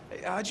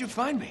 Hey, how'd you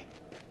find me?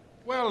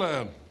 Well,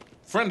 a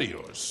friend of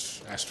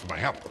yours asked for my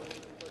help.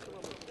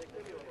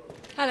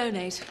 Hello,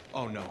 Nate.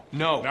 Oh, no.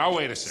 No. Now,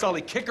 wait a second.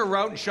 Sully, kick her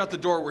out and shut the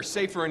door. We're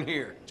safer in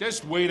here.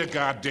 Just wait a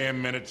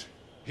goddamn minute.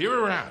 Hear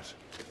her out.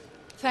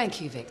 Thank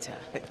you, Victor.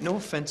 Hey, no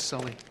offense,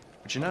 Sully,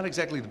 but you're not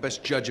exactly the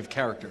best judge of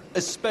character,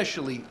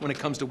 especially when it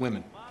comes to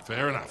women.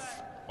 Fair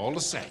enough. All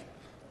the same.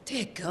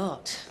 Dear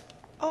God.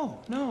 Oh,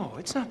 no,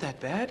 it's not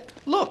that bad.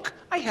 Look,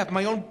 I have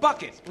my own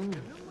bucket.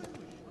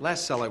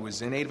 Last cell I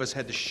was in, 8 of us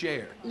had to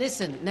share.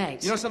 Listen,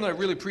 Nate. You know something, I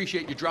really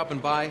appreciate you dropping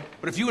by,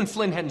 but if you and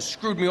Flynn hadn't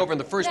screwed me over in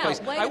the first Now,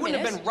 place, wait I a wouldn't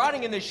have minute. been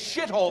rotting in this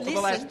shithole for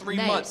the last Listen, 3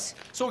 Nate. months.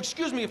 So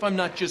excuse me if I'm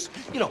not just,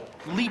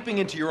 leaping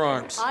into your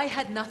arms. I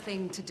had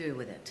nothing to do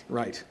with it.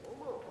 Right.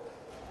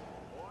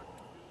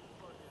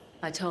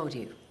 I told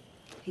you.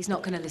 He's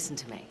not going to listen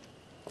to me.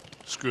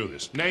 Screw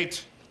this.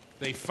 Nate,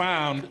 they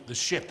found the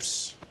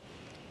ships.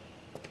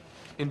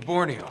 In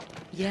Borneo.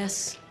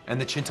 Yes.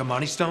 And the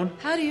Cintamani Stone?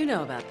 How do you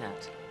know about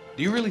that?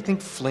 Do you really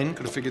think Flynn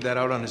could have figured that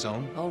out on his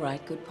own? All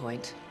right, good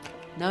point.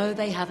 No,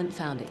 they haven't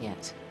found it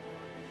yet.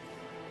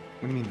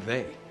 What do you mean,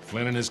 they?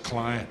 Flynn and his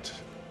client,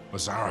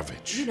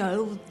 Lazarovich. You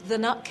know, the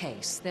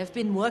nutcase. They've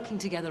been working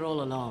together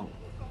all along.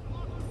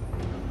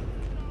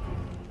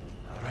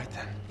 All right,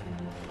 then.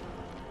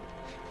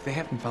 If they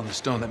haven't found the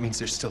stone, that means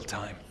there's still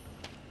time.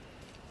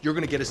 You're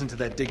gonna get us into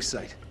that dig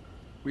site.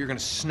 We are gonna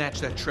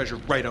snatch that treasure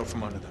right out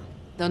from under them.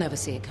 They'll never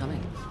see it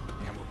coming.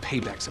 Yeah, well,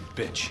 payback's a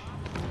bitch.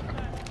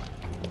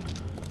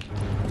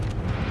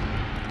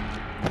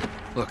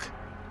 Look,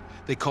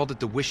 they called it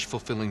the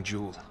wish-fulfilling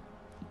jewel.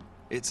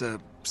 It's a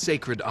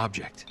sacred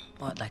object.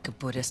 What, like a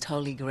Buddhist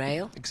holy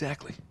grail?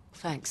 Exactly.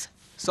 Thanks.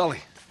 Sully,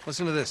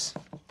 listen to this.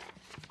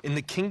 In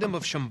the kingdom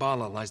of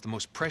Shambhala lies the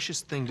most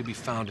precious thing to be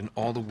found in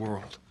all the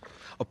world.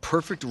 A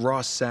perfect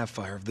raw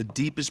sapphire of the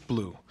deepest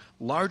blue,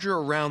 larger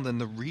around than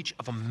the reach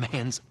of a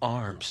man's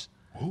arms.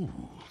 Ooh,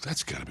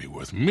 that's gotta be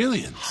worth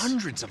millions.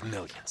 Hundreds of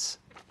millions.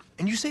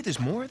 And you say there's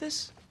more of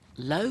this?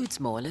 Loads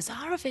more.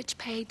 Lazarovich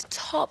paid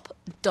top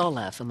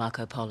dollar for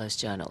Marco Polo's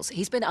journals.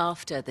 He's been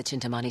after the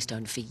Cintamani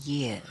Stone for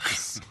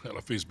years. Well,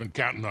 if he's been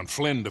counting on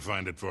Flynn to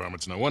find it for him,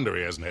 it's no wonder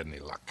he hasn't had any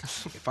luck.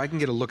 If I can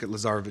get a look at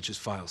Lazarovich's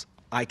files,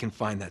 I can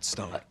find that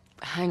stone.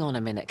 Hang on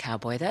a minute,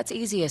 cowboy. That's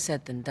easier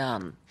said than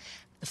done.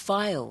 The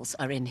files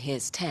are in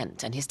his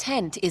tent, and his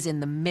tent is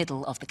in the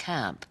middle of the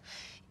camp.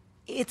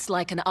 It's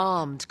like an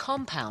armed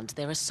compound.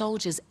 There are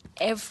soldiers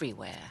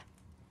everywhere.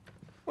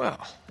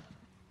 Well,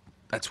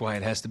 that's why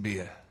it has to be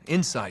an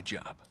inside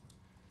job.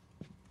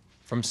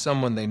 From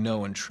someone they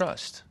know and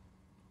trust.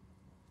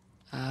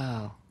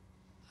 Oh.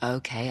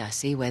 Okay, I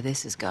see where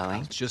this is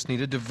going. Just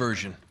need a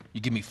diversion. You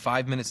give me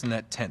 5 minutes in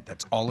that tent,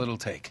 that's all it'll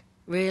take.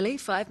 Really?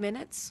 5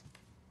 minutes?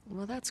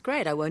 Well, that's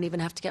great. I won't even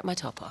have to get my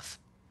top off.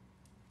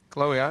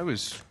 Chloe, I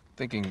was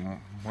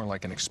thinking more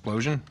like an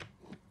explosion.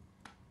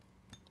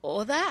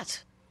 Or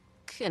that.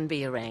 Can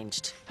be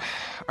arranged.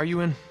 Are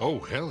you in? Oh,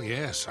 hell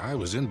yes. I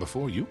was in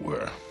before you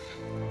were.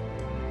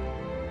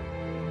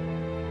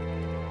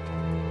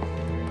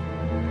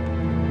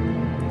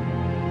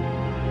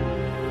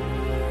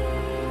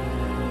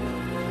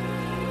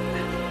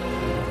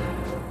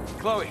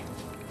 Chloe,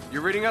 you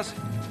reading us?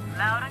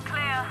 Loud and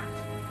clear.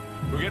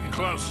 We're getting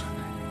close.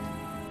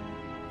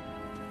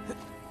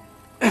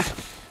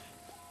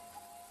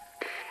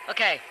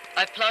 Okay,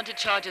 I've planted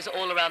charges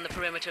all around the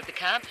perimeter of the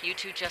camp. You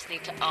two just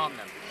need to arm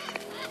them.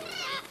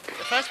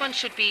 The first one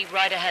should be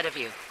right ahead of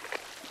you.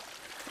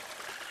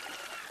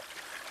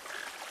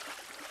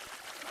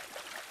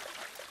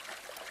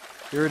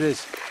 Here it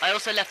is. I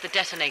also left the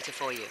detonator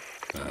for you.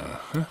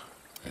 Uh-huh.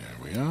 There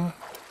we are.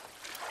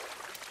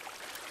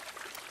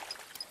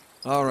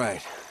 All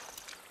right.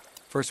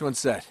 First one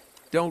set.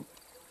 Don't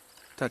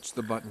touch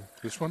the button.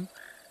 This one?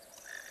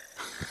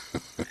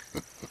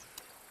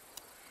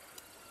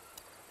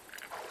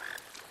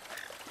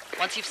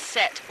 Once you've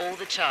set all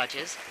the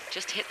charges,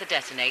 just hit the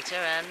detonator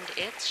and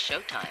it's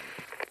showtime.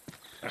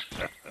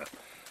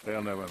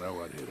 They'll never know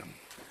what hit them.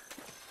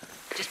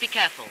 Just be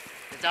careful.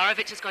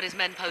 Lazarevich has got his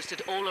men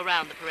posted all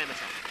around the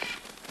perimeter.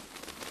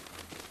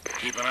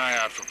 Keep an eye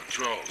out for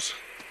patrols.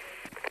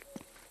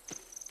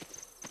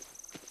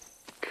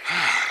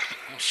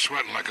 I'm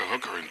sweating like a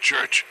hooker in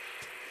church.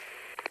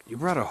 You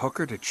brought a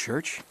hooker to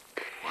church?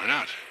 Why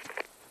not?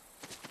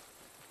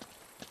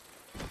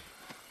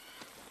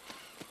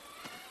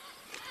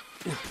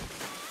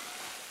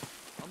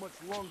 How much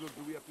longer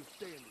do we have to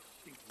stay in this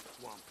stinking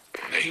swamp?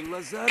 Hey, Till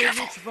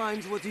careful. Lazarevich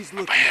finds what he's Up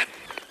looking ahead.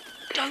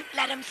 Don't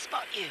let him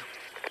spot you.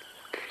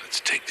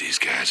 Let's take these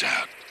guys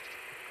out.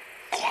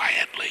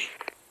 Quietly.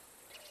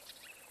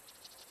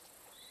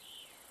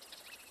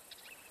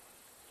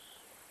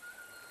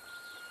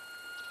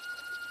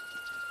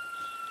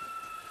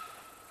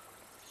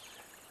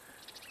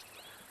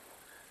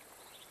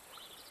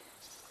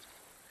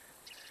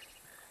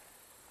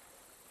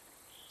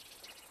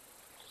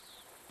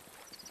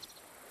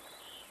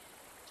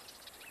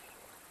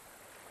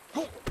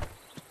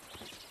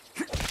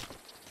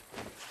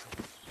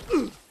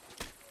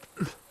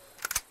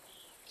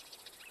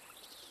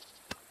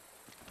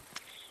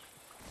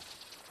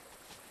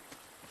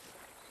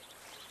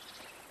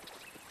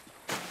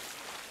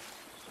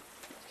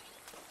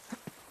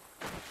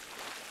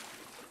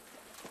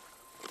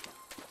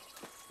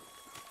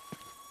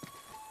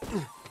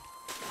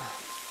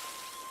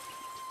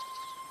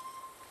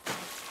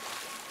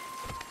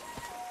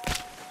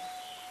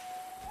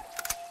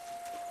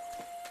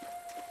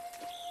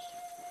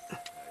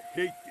 I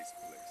hate this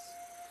place.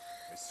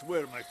 I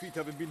swear my feet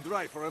haven't been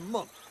dry for a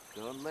month.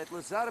 Don't let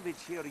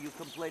Lazarevich hear you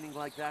complaining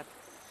like that.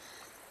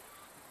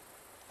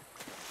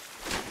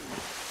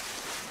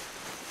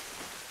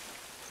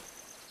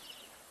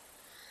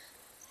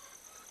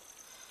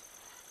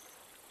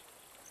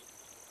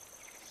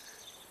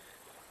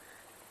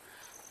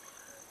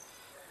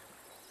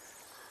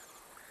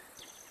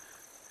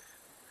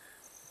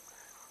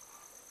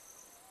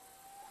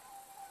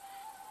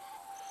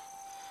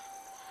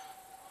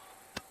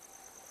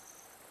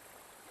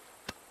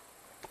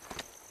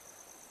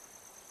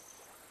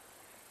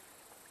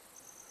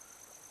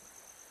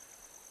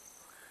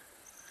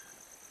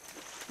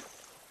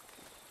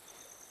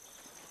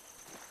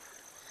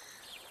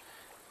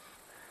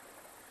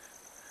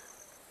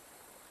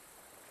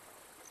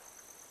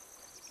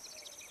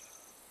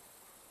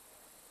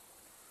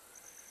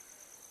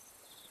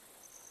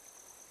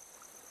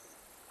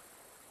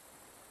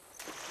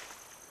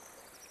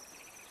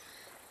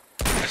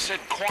 I said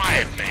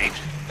quiet, mate.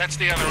 That's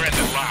the other end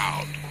of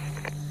loud.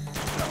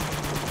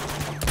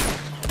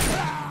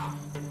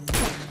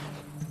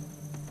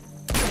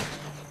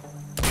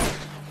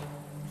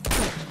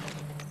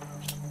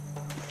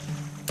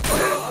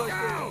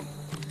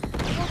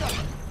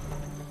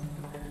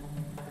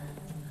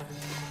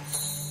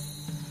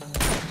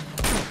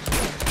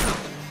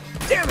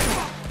 Damn it!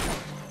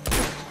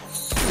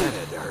 That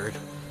had to hurt.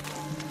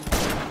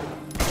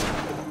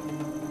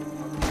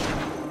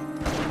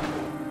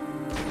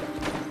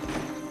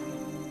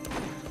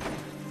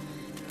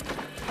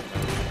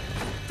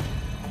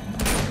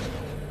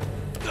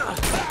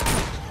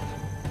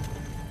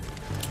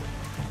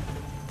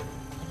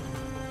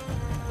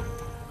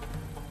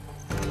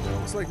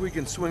 Looks like we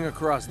can swing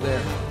across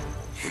there.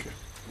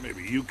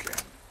 Maybe you can.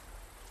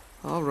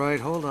 All right,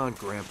 hold on,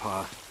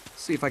 Grandpa.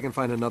 See if I can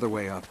find another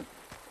way up.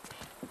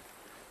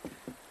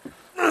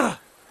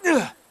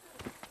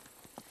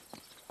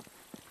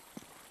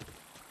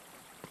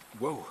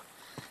 Whoa.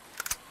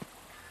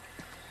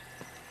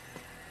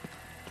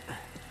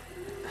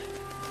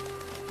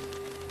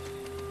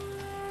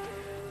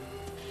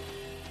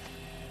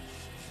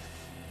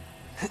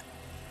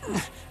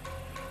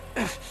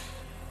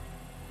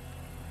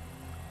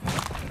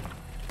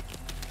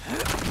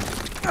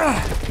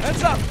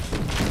 Heads up!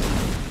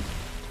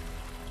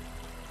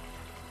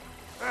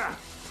 Ah,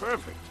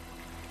 perfect.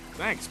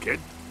 Thanks, kid.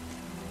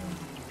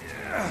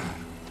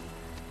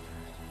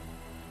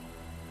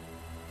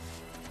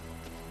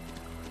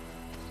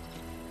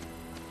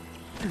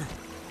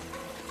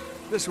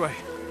 This way.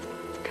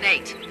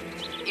 Nate,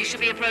 you should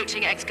be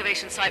approaching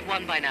excavation site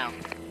 1 by now.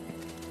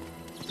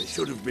 They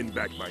should have been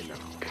back by now.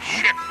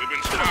 Shit, we've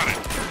been spotted.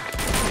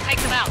 Take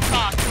them out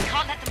fast. We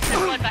can't let them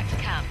send word back to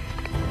camp.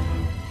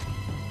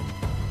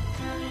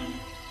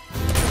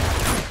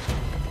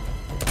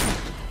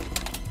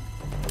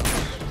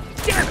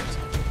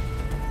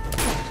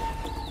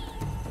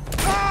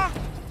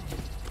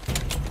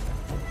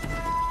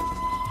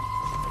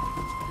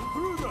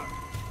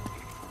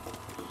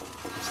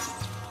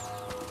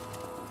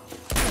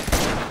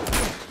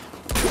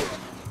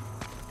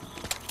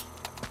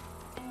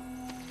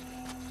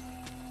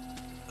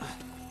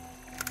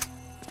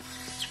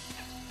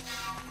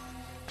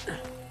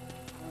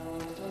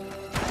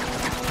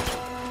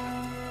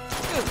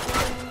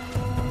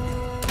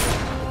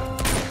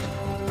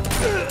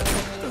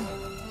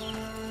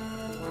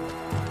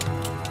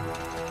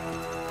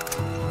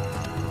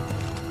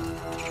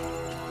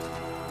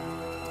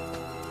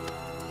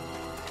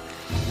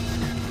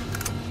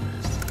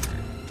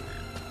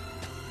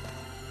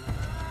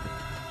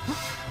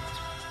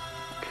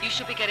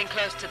 should be getting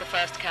close to the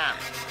first camp.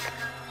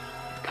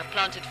 I've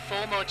planted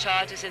 4 more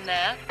charges in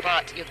there,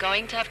 but you're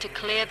going to have to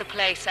clear the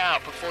place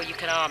out before you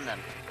can arm them.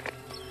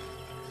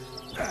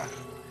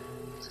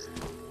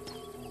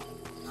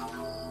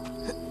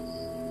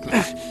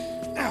 There's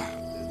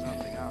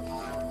nothing out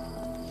there.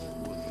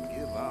 Wouldn't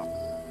give up.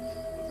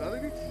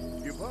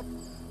 Lazarevich, give up?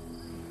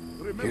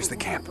 Remember Here's the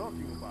who camp. we're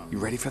talking about. You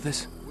ready for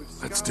this? We've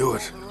Let's scouted do all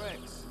it. the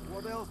wrecks.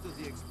 What else does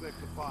he expect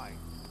to find?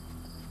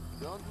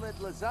 Don't let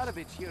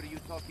Lazarevich hear you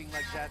talking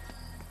like that.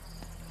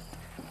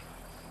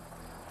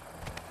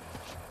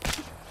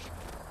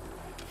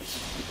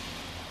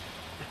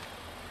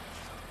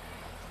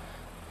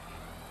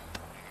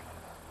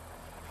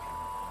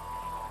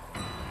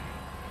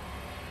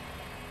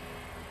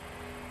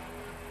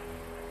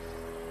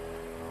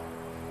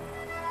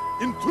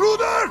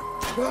 Intruder!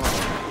 Boom.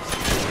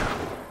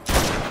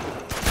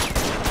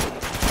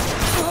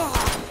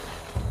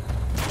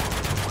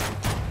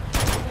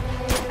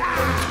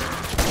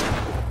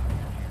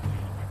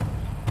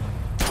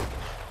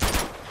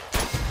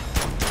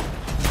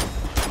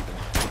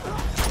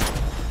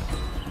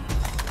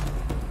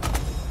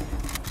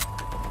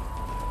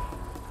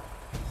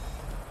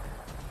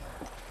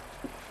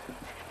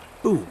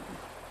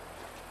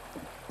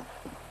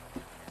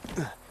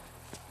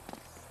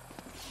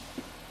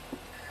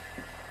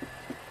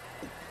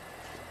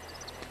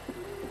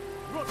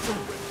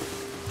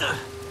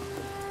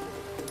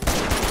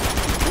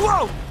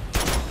 Whoa!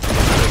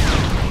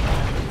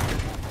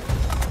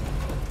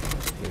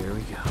 Here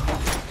we go.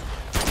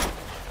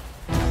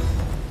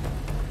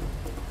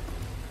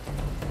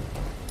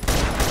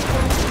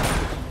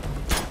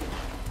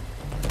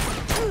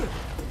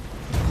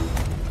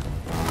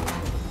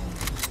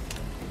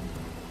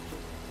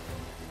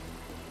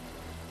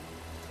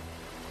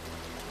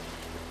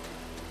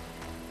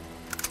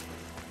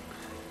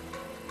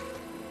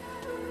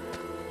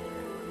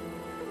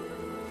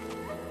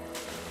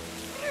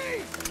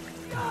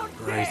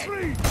 Great.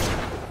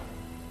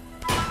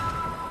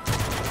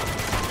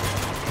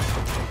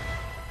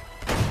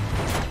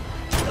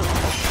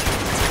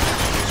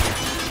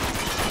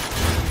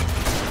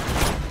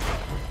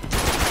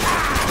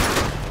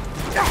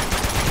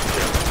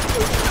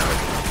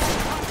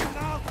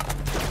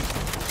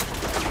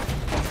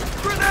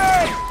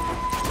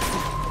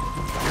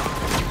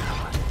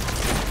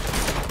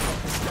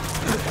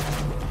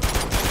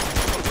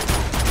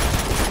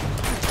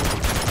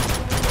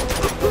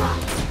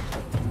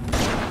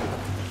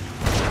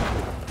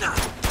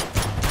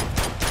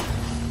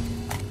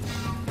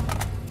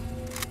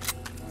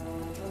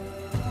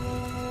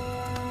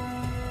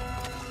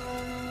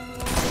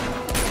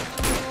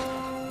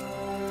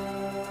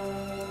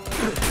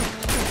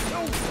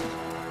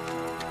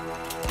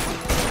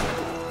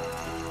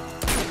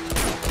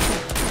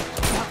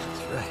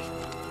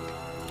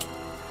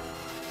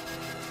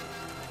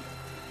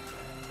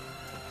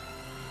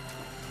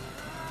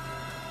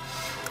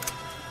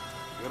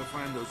 Gotta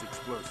find those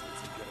explosives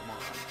and get them on.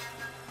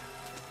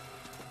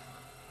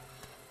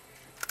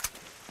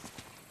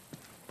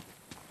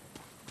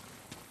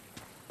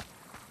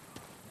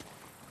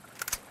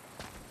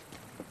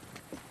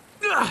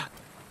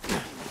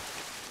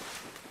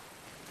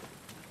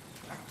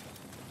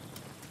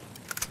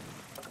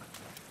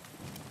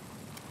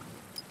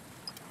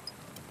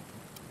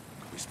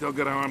 We still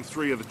gotta arm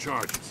 3 of the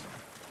charges.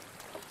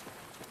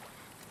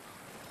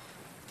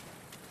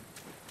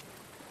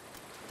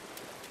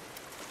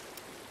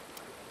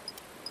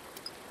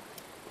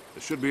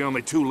 There should be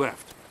only 2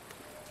 left.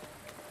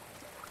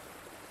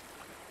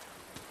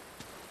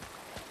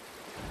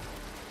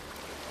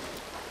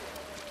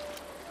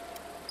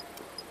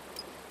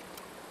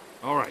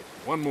 All right,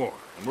 1 more,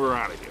 and we're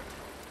out of here.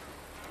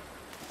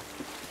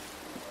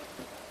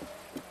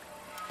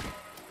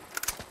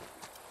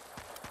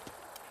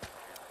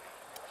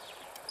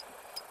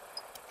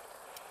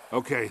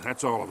 Okay,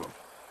 that's all of them.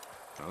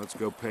 Now let's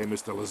go pay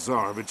Mr.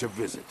 Lazarevich a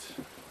visit.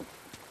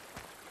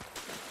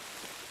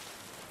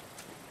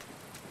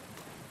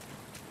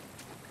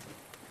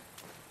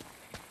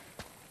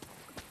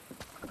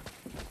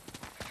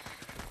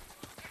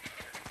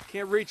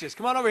 Can't reach us.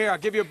 Come on over here. I'll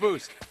give you a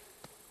boost.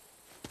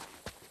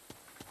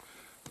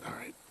 All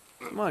right.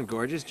 Come on,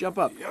 gorgeous. Jump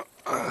up. Yep.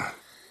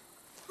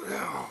 You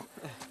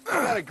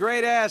got a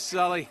great ass,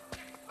 Sully.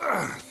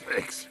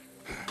 Thanks.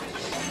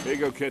 Here you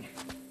go, kid.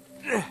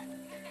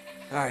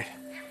 All right.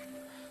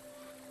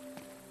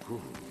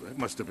 Ooh, that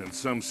must have been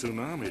some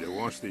tsunami to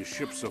wash these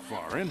ships so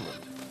far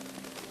inland.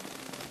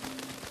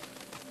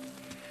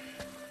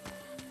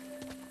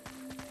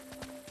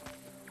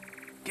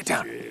 Get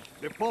down. Shit,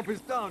 the pump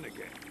is down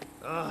again.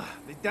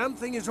 The damn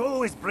thing is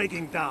always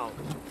breaking down.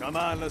 Come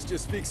on, let's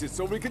just fix it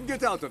so we can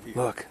get out of here.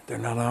 Look, they're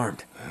not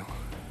armed. Well,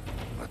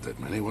 not that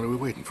many. What are we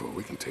waiting for?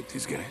 We can take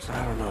these guys.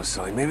 I don't know,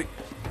 Sully. Maybe...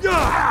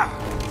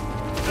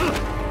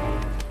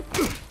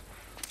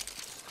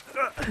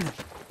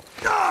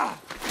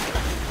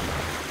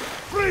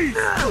 Freeze!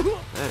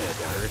 That had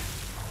to hurt.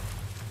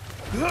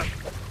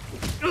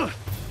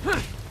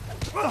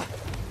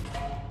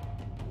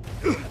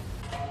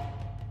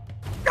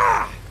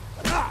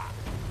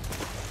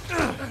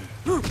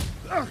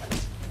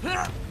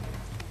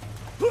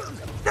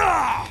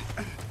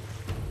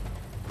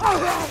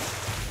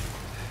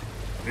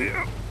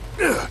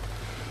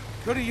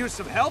 Could have used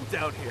some help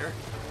down here.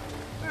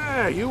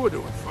 Yeah, you were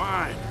doing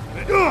fine.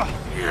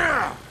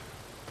 Yeah!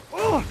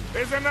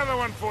 Here's another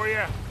one for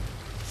you.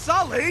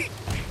 Sully!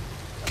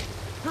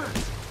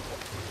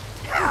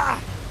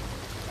 Yeah.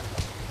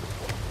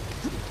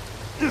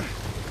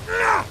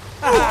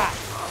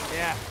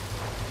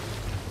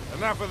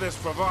 Enough of this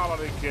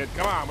frivolity, kid.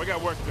 Come on, we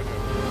got work to do.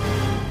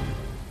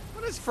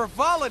 What does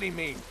frivolity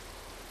mean?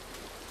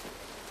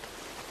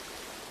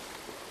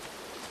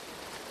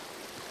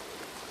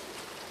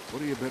 What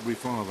do you bet we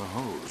follow the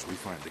hose? We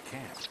find the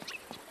camp.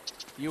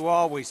 You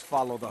always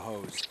follow the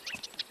hose.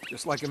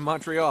 Just like in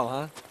Montreal,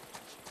 huh?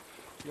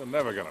 You're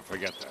never gonna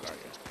forget that, are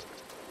you?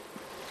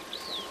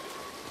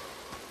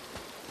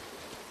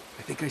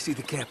 I think I see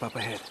the camp up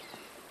ahead.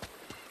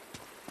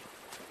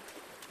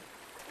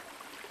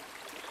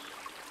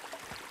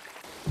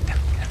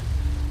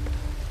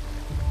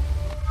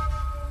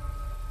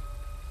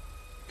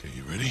 Okay,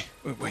 you ready?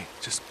 Wait,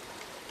 just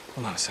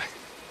hold on a sec.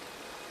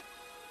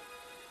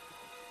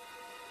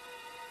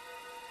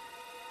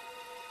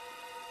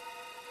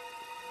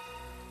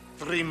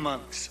 Three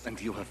months, and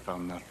you have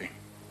found nothing.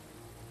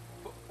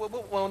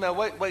 Well, now,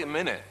 wait a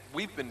minute.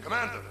 We've been...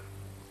 Commander!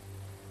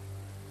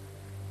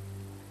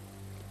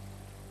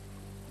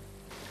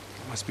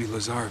 It must be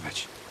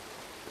Lazarevich.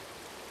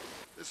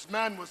 This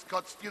man was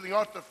caught stealing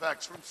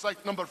artifacts from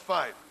site number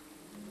 5.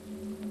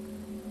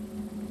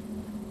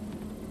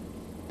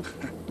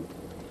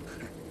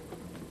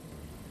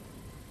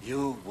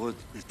 You would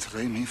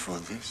betray me for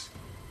this?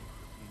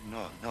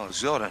 No,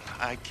 Zoran,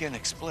 I can't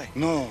explain.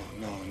 No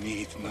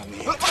need.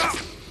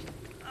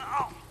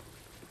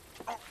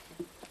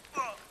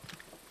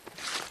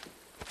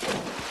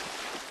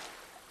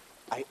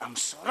 I am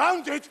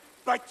surrounded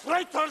by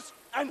traitors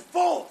and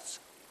fools!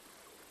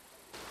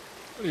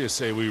 What do you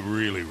say we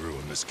really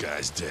ruin this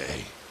guy's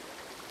day?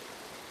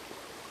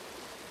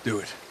 Do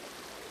it.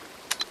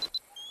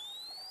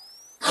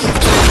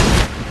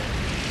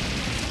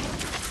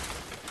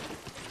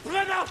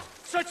 Spread out!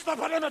 Search the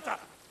perimeter!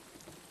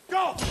 Go!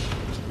 All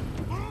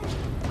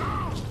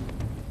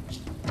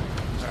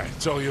right,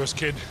 it's all yours,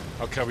 kid.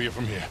 I'll cover you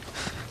from here.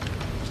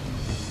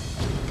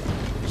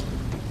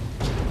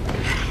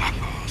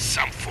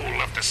 Some fool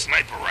left a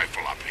sniper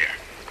rifle up here.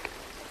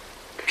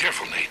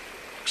 Careful, Nate.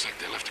 Looks like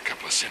they left a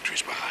couple of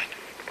sentries behind.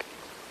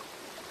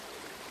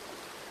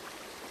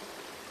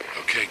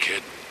 Okay,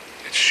 kid.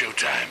 It's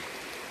showtime.